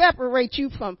 something separate you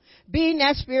from being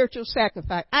that spiritual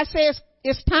sacrifice. I say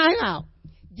it's time out.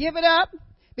 Give it up,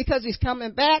 because he's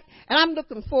coming back, and I'm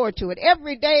looking forward to it.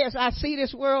 Every day as I see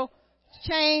this world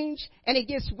change and it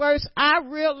gets worse, I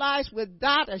realize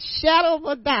without a shadow of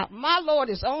a doubt, my Lord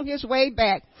is on his way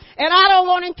back. And I don't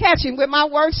want to catch him with my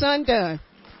works undone.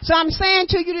 So I'm saying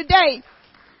to you today,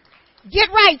 get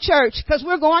right, church, because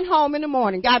we're going home in the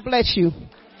morning. God bless you.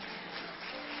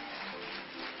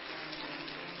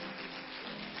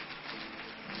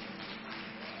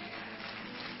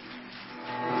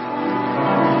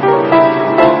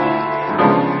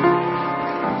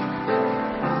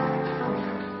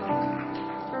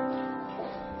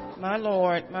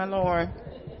 My Lord.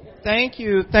 Thank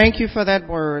you for that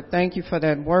word. Thank you for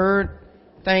that word.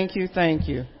 Thank you.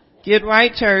 Get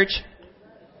right, church.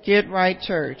 Get right,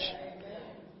 church.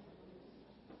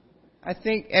 I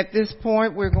think at this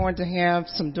point we're going to have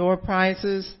some door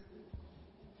prizes.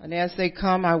 And as they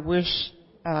come, I wish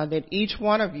that each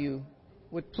one of you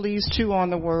would please chew on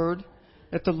the word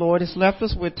that the Lord has left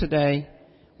us with today.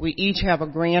 We each have a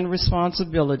grand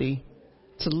responsibility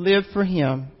to live for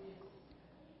him.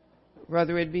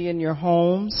 Whether it be in your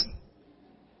homes,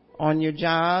 on your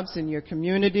jobs, in your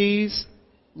communities,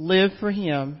 live for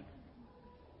him.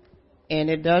 And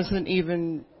it doesn't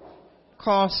even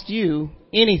cost you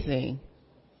anything.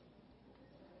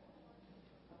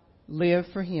 Live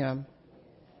for him.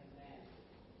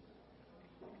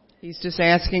 He's just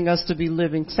asking us to be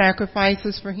living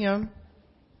sacrifices for him.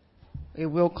 It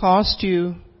will cost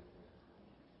you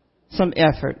some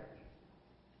effort,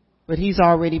 but he's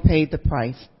already paid the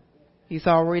price. He's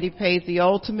already paid the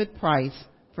ultimate price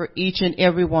for each and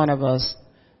every one of us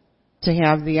to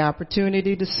have the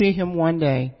opportunity to see him one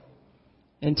day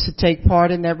and to take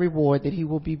part in that reward that he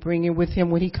will be bringing with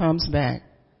him when he comes back.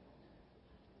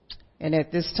 And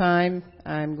at this time,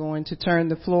 I'm going to turn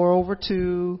the floor over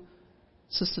to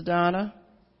Sister Donna.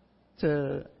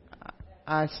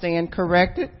 I stand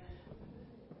corrected.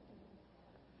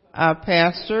 Our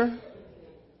pastor.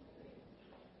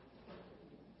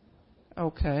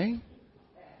 Okay.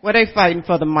 Well, they fighting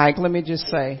for the mic, let me just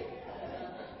say.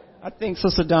 I think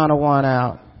Sister Donna won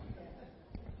out.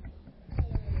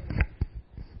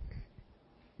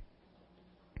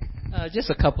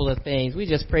 Just a couple of things. We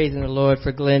just praising the Lord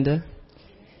for Glenda.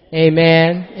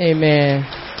 Amen. Amen.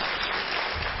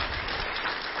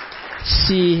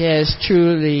 She has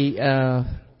truly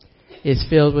is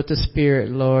filled with the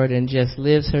Spirit, Lord, and just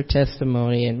lives her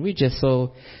testimony. And we're just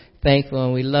so thankful,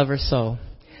 and we love her so.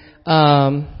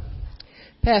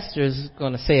 Pastor is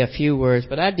going to say a few words,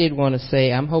 but I did want to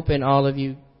say I'm hoping all of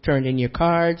you turned in your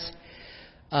cards.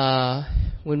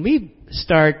 When we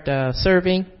start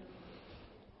serving,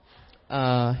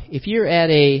 if you're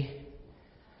at a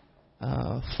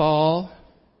fall,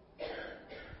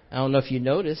 I don't know if you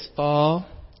noticed, fall,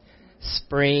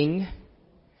 spring,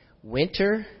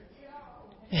 winter,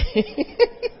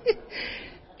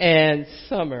 and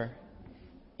summer.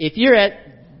 If you're at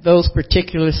those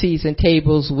particular season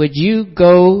tables, would you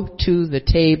go to the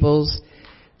tables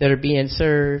that are being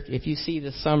served? If you see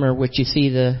the summer, would you see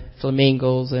the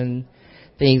flamingos and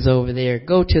things over there?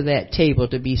 Go to that table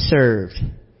to be served.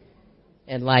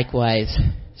 And likewise,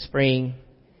 spring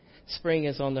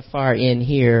is on the far end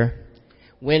here.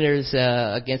 Winter's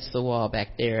against the wall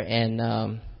back there,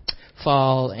 and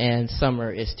fall and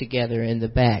summer is together in the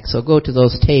back. So go to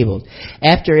those tables.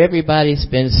 After everybody's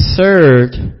been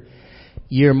served,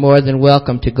 you're more than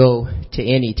welcome to go to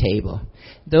any table.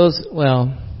 There's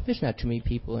not too many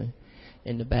people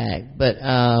in the back. But,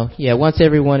 once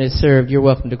everyone is served, you're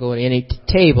welcome to go to any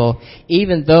table,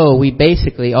 even though we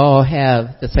basically all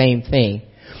have the same thing.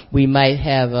 We might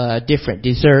have different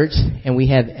desserts, and we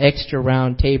have extra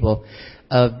round table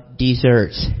of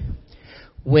desserts.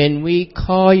 When we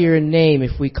call your name,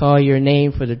 if we call your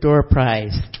name for the door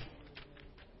prize,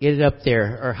 get it up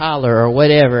there, or holler, or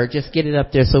whatever. Just get it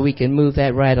up there so we can move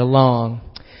that right along.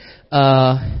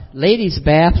 Ladies'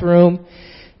 bathroom.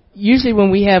 Usually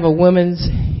when we have a women's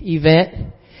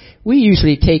event, we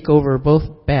usually take over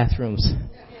both bathrooms.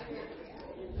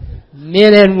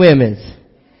 Men and women's.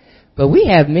 But we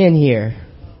have men here.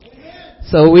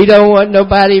 So we don't want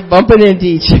nobody bumping into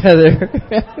each other.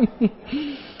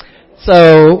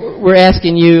 So we're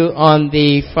asking you, on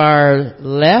the far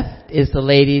left is the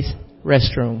ladies'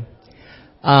 restroom.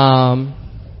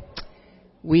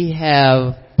 We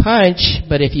have punch,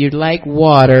 but if you'd like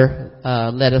water,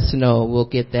 let us know. We'll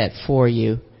get that for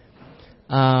you.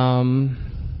 Trying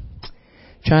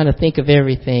to think of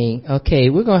everything. Okay,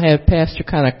 we're going to have Pastor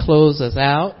kind of close us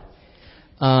out.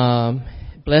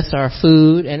 Bless our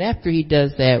food. And after he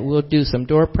does that, we'll do some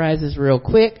door prizes real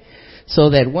quick,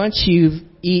 so that once you've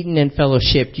eaten and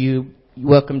fellowshipped, you're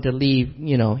welcome to leave,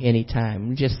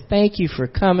 anytime. Just thank you for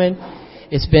coming.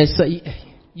 It's been so,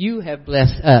 you have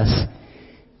blessed us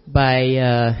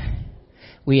by,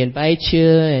 we invite you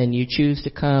and you choose to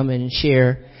come and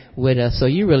share with us. So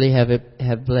you really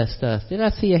have blessed us. Did I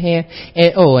see a hand?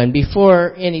 And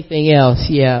before anything else,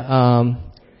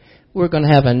 we're going to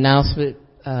have an announcement,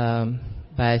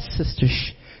 by Sister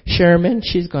Sherman.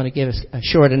 She's going to give us a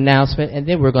short announcement, and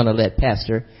then we're going to let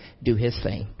Pastor do his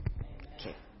thing.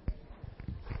 Okay.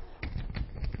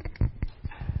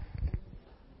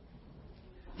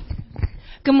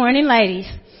 Good morning, ladies.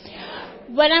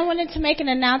 What I wanted to make an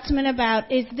announcement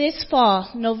about is this fall,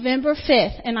 November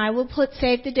 5th, and I will put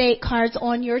save the date cards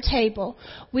on your table.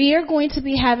 We are going to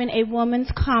be having a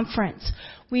women's conference.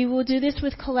 We will do this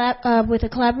with a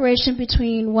collaboration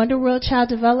between Wonder World Child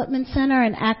Development Center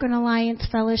and Akron Alliance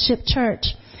Fellowship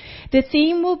Church. The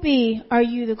theme will be, Are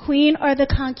You the Queen or the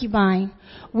Concubine?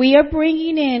 We are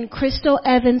bringing in Crystal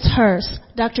Evans Hurst,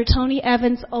 Dr. Tony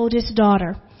Evans' oldest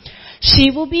daughter.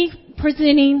 She will be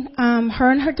presenting,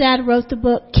 her and her dad wrote the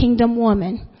book Kingdom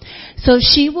Woman. So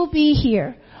she will be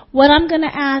here. What I'm going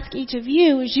to ask each of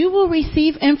you is you will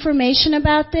receive information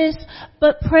about this,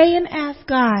 but pray and ask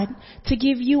God to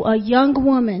give you a young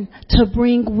woman to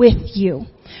bring with you.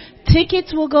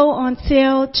 Tickets will go on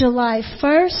sale July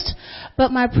 1st,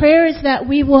 but my prayer is that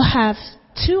we will have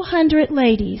 200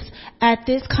 ladies at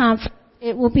this conference.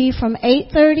 It will be from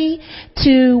 8:30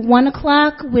 to 1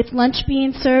 o'clock with lunch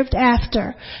being served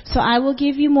after. So I will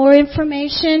give you more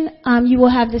information. You will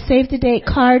have the save the date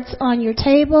cards on your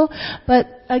table. But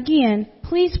again,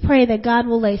 please pray that God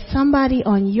will lay somebody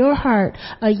on your heart,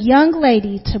 a young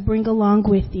lady to bring along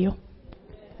with you.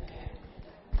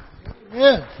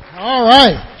 Good. All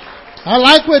right. I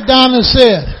like what Donna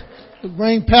said.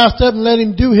 Bring Pastor up and let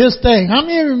him do his thing. How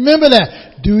many remember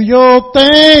that? Do your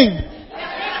thing.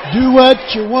 Do what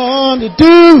you want to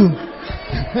do.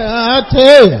 I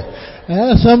tell you,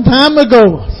 some time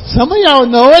ago. Some of y'all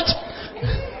know it.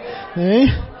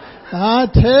 I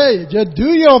tell you, just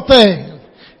do your thing.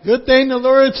 Good thing the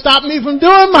Lord stopped me from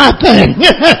doing my thing.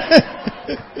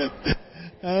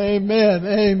 Amen.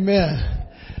 Amen.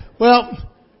 Well,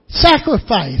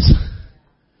 sacrifice.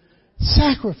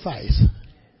 Sacrifice.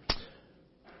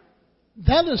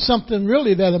 That is something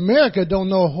really that America don't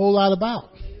know a whole lot about.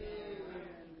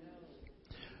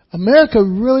 America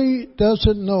really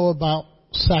doesn't know about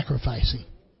sacrificing.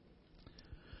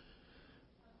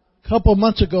 A couple of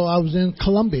months ago, I was in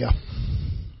Colombia.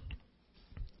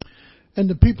 And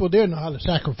the people there know how to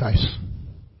sacrifice.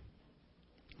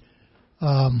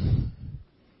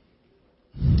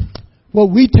 What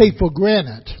we take for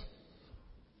granted,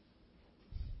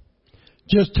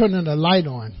 just turning the light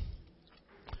on.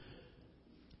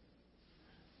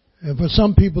 And for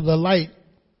some people, the light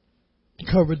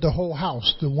covered the whole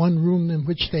house, the one room in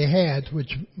which they had,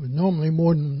 which was normally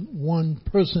more than one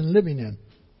person living in.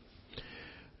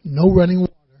 No running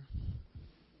water.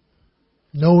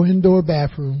 No indoor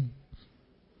bathroom.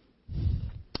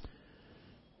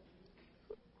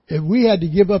 If we had to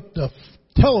give up the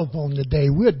telephone today,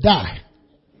 we'd die.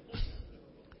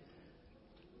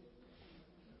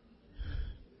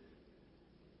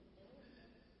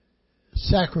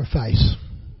 sacrifice.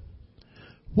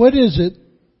 What is it?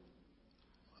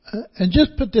 And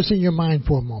just put this in your mind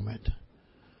for a moment.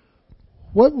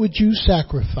 What would you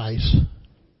sacrifice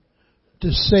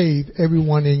to save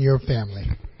everyone in your family?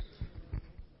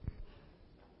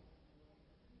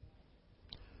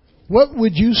 What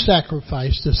would you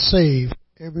sacrifice to save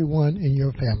everyone in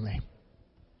your family?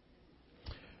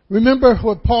 Remember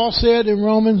what Paul said in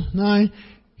Romans 9?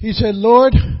 He said,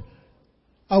 Lord,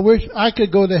 I wish I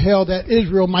could go to hell that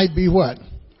Israel might be what?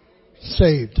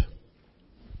 Saved.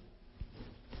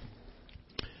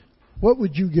 What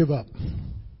would you give up?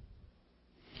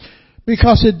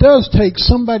 Because it does take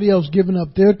somebody else giving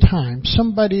up their time,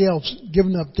 somebody else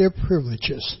giving up their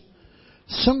privileges,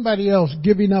 somebody else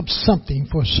giving up something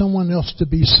for someone else to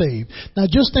be saved. Now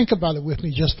just think about it with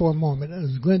me just for a moment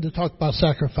as Glenda talked about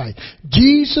sacrifice.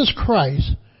 Jesus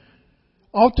Christ,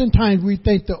 oftentimes we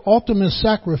think the ultimate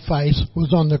sacrifice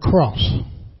was on the cross.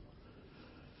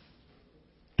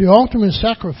 The ultimate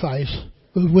sacrifice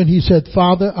was when he said,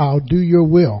 Father, I'll do your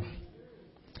will.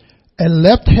 And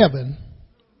left heaven,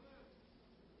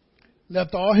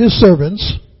 left all his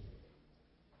servants,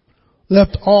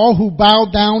 left all who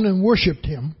bowed down and worshiped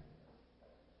him,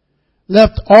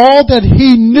 left all that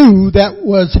he knew that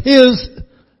was his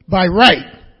by right,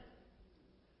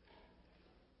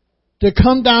 to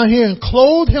come down here and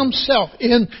clothe himself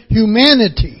in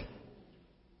humanity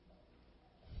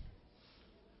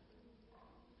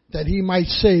that he might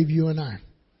save you and I.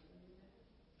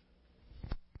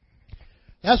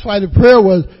 That's why the prayer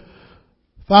was,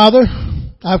 Father,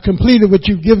 I've completed what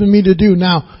you've given me to do.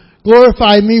 Now,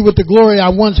 glorify me with the glory I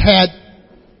once had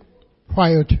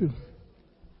prior to.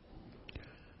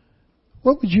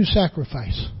 What would you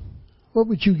sacrifice? What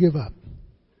would you give up?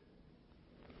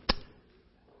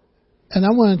 And I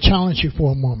want to challenge you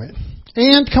for a moment.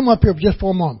 And come up here just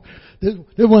for a moment. This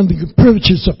is one of the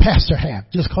privileges a pastor have.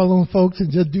 Just call on folks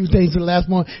and just do things at the last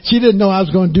moment. She didn't know I was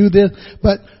going to do this.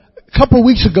 But a couple of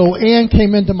weeks ago, Ann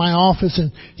came into my office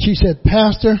and she said,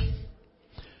 Pastor,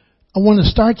 I want to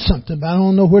start something, but I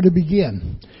don't know where to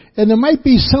begin. And there might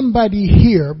be somebody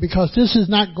here, because this is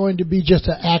not going to be just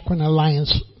an Akron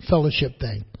Alliance fellowship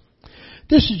thing.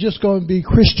 This is just going to be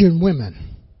Christian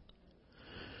women.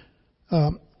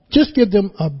 Just give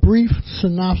them a brief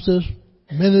synopsis,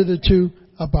 minute or two,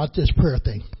 about this prayer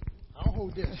thing. I'll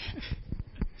hold this.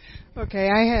 Okay,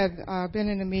 I had been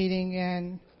in a meeting,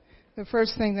 and the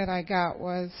first thing that I got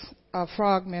was a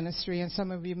frog ministry, and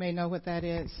some of you may know what that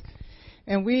is.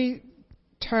 And we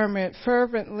term it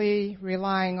fervently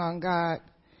relying on God,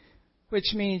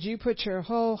 which means you put your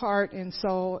whole heart and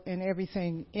soul and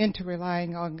everything into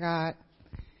relying on God.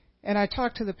 And I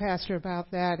talked to the pastor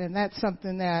about that, and that's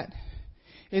something that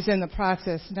is in the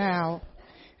process now.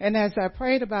 And as I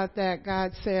prayed about that,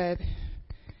 God said,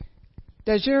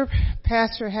 does your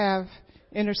pastor have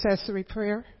intercessory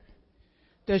prayer?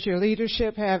 Does your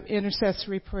leadership have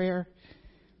intercessory prayer?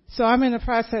 So I'm in the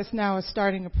process now of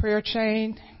starting a prayer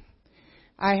chain.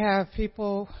 I have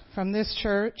people from this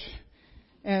church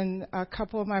and a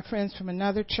couple of my friends from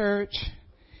another church.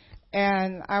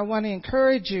 And I want to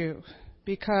encourage you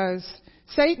because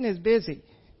Satan is busy.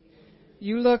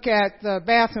 You look at the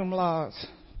bathroom laws,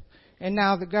 and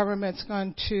now the government's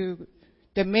going to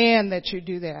demand that you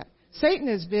do that. Satan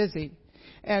is busy.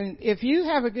 And if you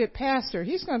have a good pastor,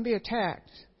 he's going to be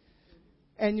attacked.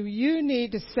 And you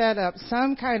need to set up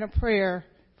some kind of prayer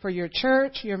for your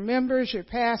church, your members, your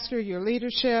pastor, your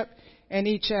leadership, and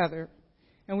each other.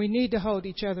 And we need to hold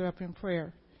each other up in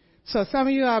prayer. So some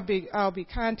of you I'll be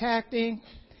contacting.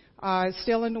 It's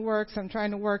still in the works. I'm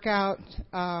trying to work out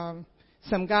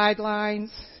some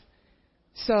guidelines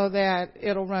so that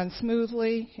it'll run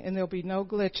smoothly and there'll be no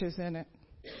glitches in it.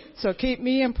 So keep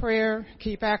me in prayer.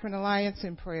 Keep Akron Alliance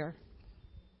in prayer.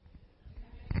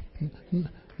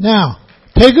 Now,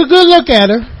 take a good look at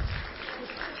her.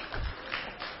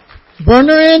 Burn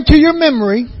her into your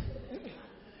memory.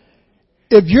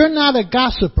 If you're not a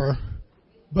gossiper,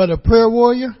 but a prayer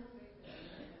warrior,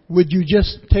 would you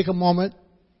just take a moment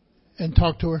and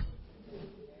talk to her?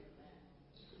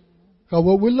 Because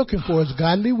what we're looking for is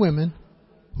godly women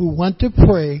who want to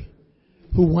pray,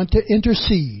 who want to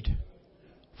intercede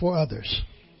for others.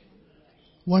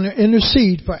 Want to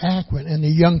intercede for Akron and the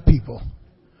young people.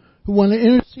 Who want to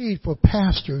intercede for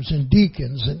pastors and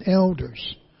deacons and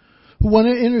elders. Who want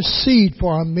to intercede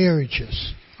for our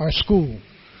marriages, our school.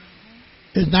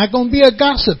 It's not going to be a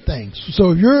gossip thing.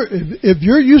 So if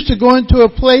you're used to going to a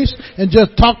place and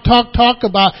just talk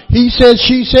about he said,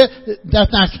 she said,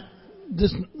 that's not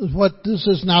this is what this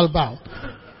is not about.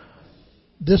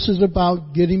 This is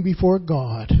about getting before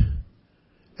God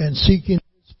and seeking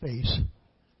His face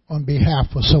on behalf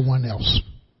of someone else.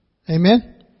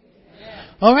 Amen?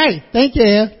 All right. Thank you,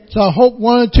 Ann. So I hope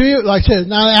one or two, like I said, it's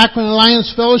not an Akron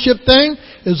Alliance Fellowship thing.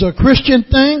 It's a Christian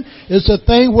thing. It's a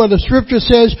thing where the scripture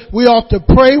says we ought to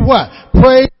pray what?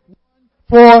 Pray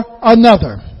for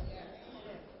another.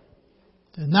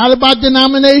 It's not about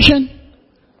denomination.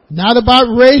 Not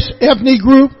about race, ethnic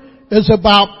group. It's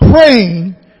about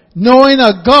praying, knowing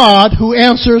a God who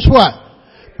answers what?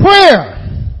 Prayer.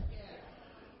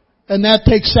 And that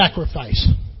takes sacrifice.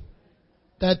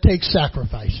 That takes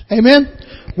sacrifice. Amen?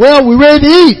 Well, we're ready to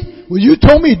eat. Well, you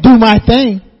told me to do my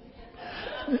thing.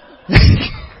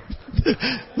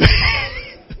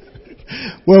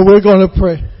 Well, we're going to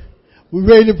pray. We're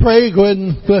ready to pray. Go ahead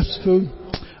and bless the food.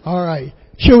 All right.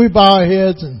 Shall we bow our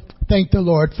heads and thank the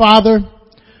Lord? Father,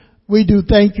 we do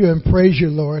thank you and praise you,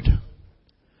 Lord,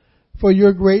 for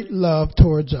your great love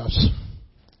towards us.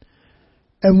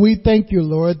 And we thank you,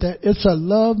 Lord, that it's a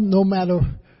love no matter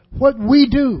what we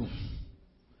do.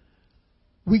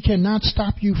 We cannot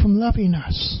stop you from loving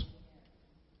us.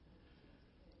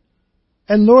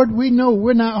 And Lord, we know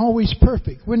we're not always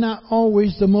perfect. We're not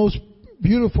always the most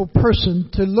beautiful person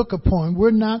to look upon. We're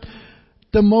not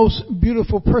the most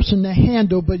beautiful person to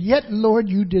handle. But yet, Lord,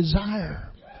 you desire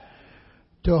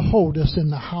to hold us in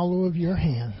the hollow of your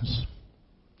hands,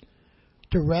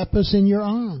 to wrap us in your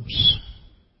arms,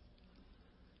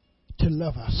 to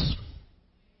love us.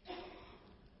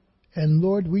 And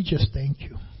Lord, we just thank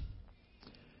you.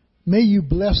 May you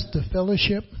bless the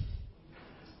fellowship.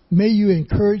 May you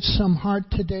encourage some heart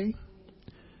today.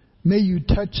 May you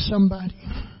touch somebody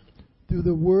through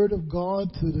the word of God,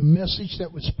 through the message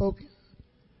that was spoken.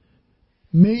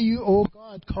 May you, oh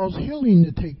God, cause healing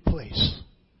to take place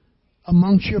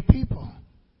amongst your people.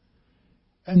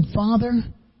 And Father,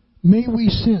 may we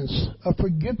sense a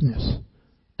forgiveness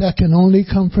that can only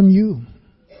come from you.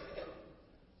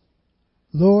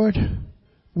 Lord,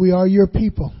 we are your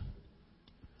people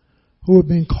who have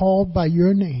been called by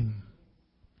your name.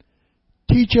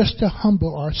 Teach us to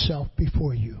humble ourselves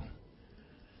before you.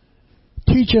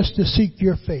 Teach us to seek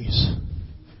your face.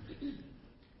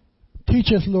 Teach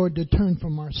us, Lord, to turn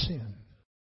from our sin.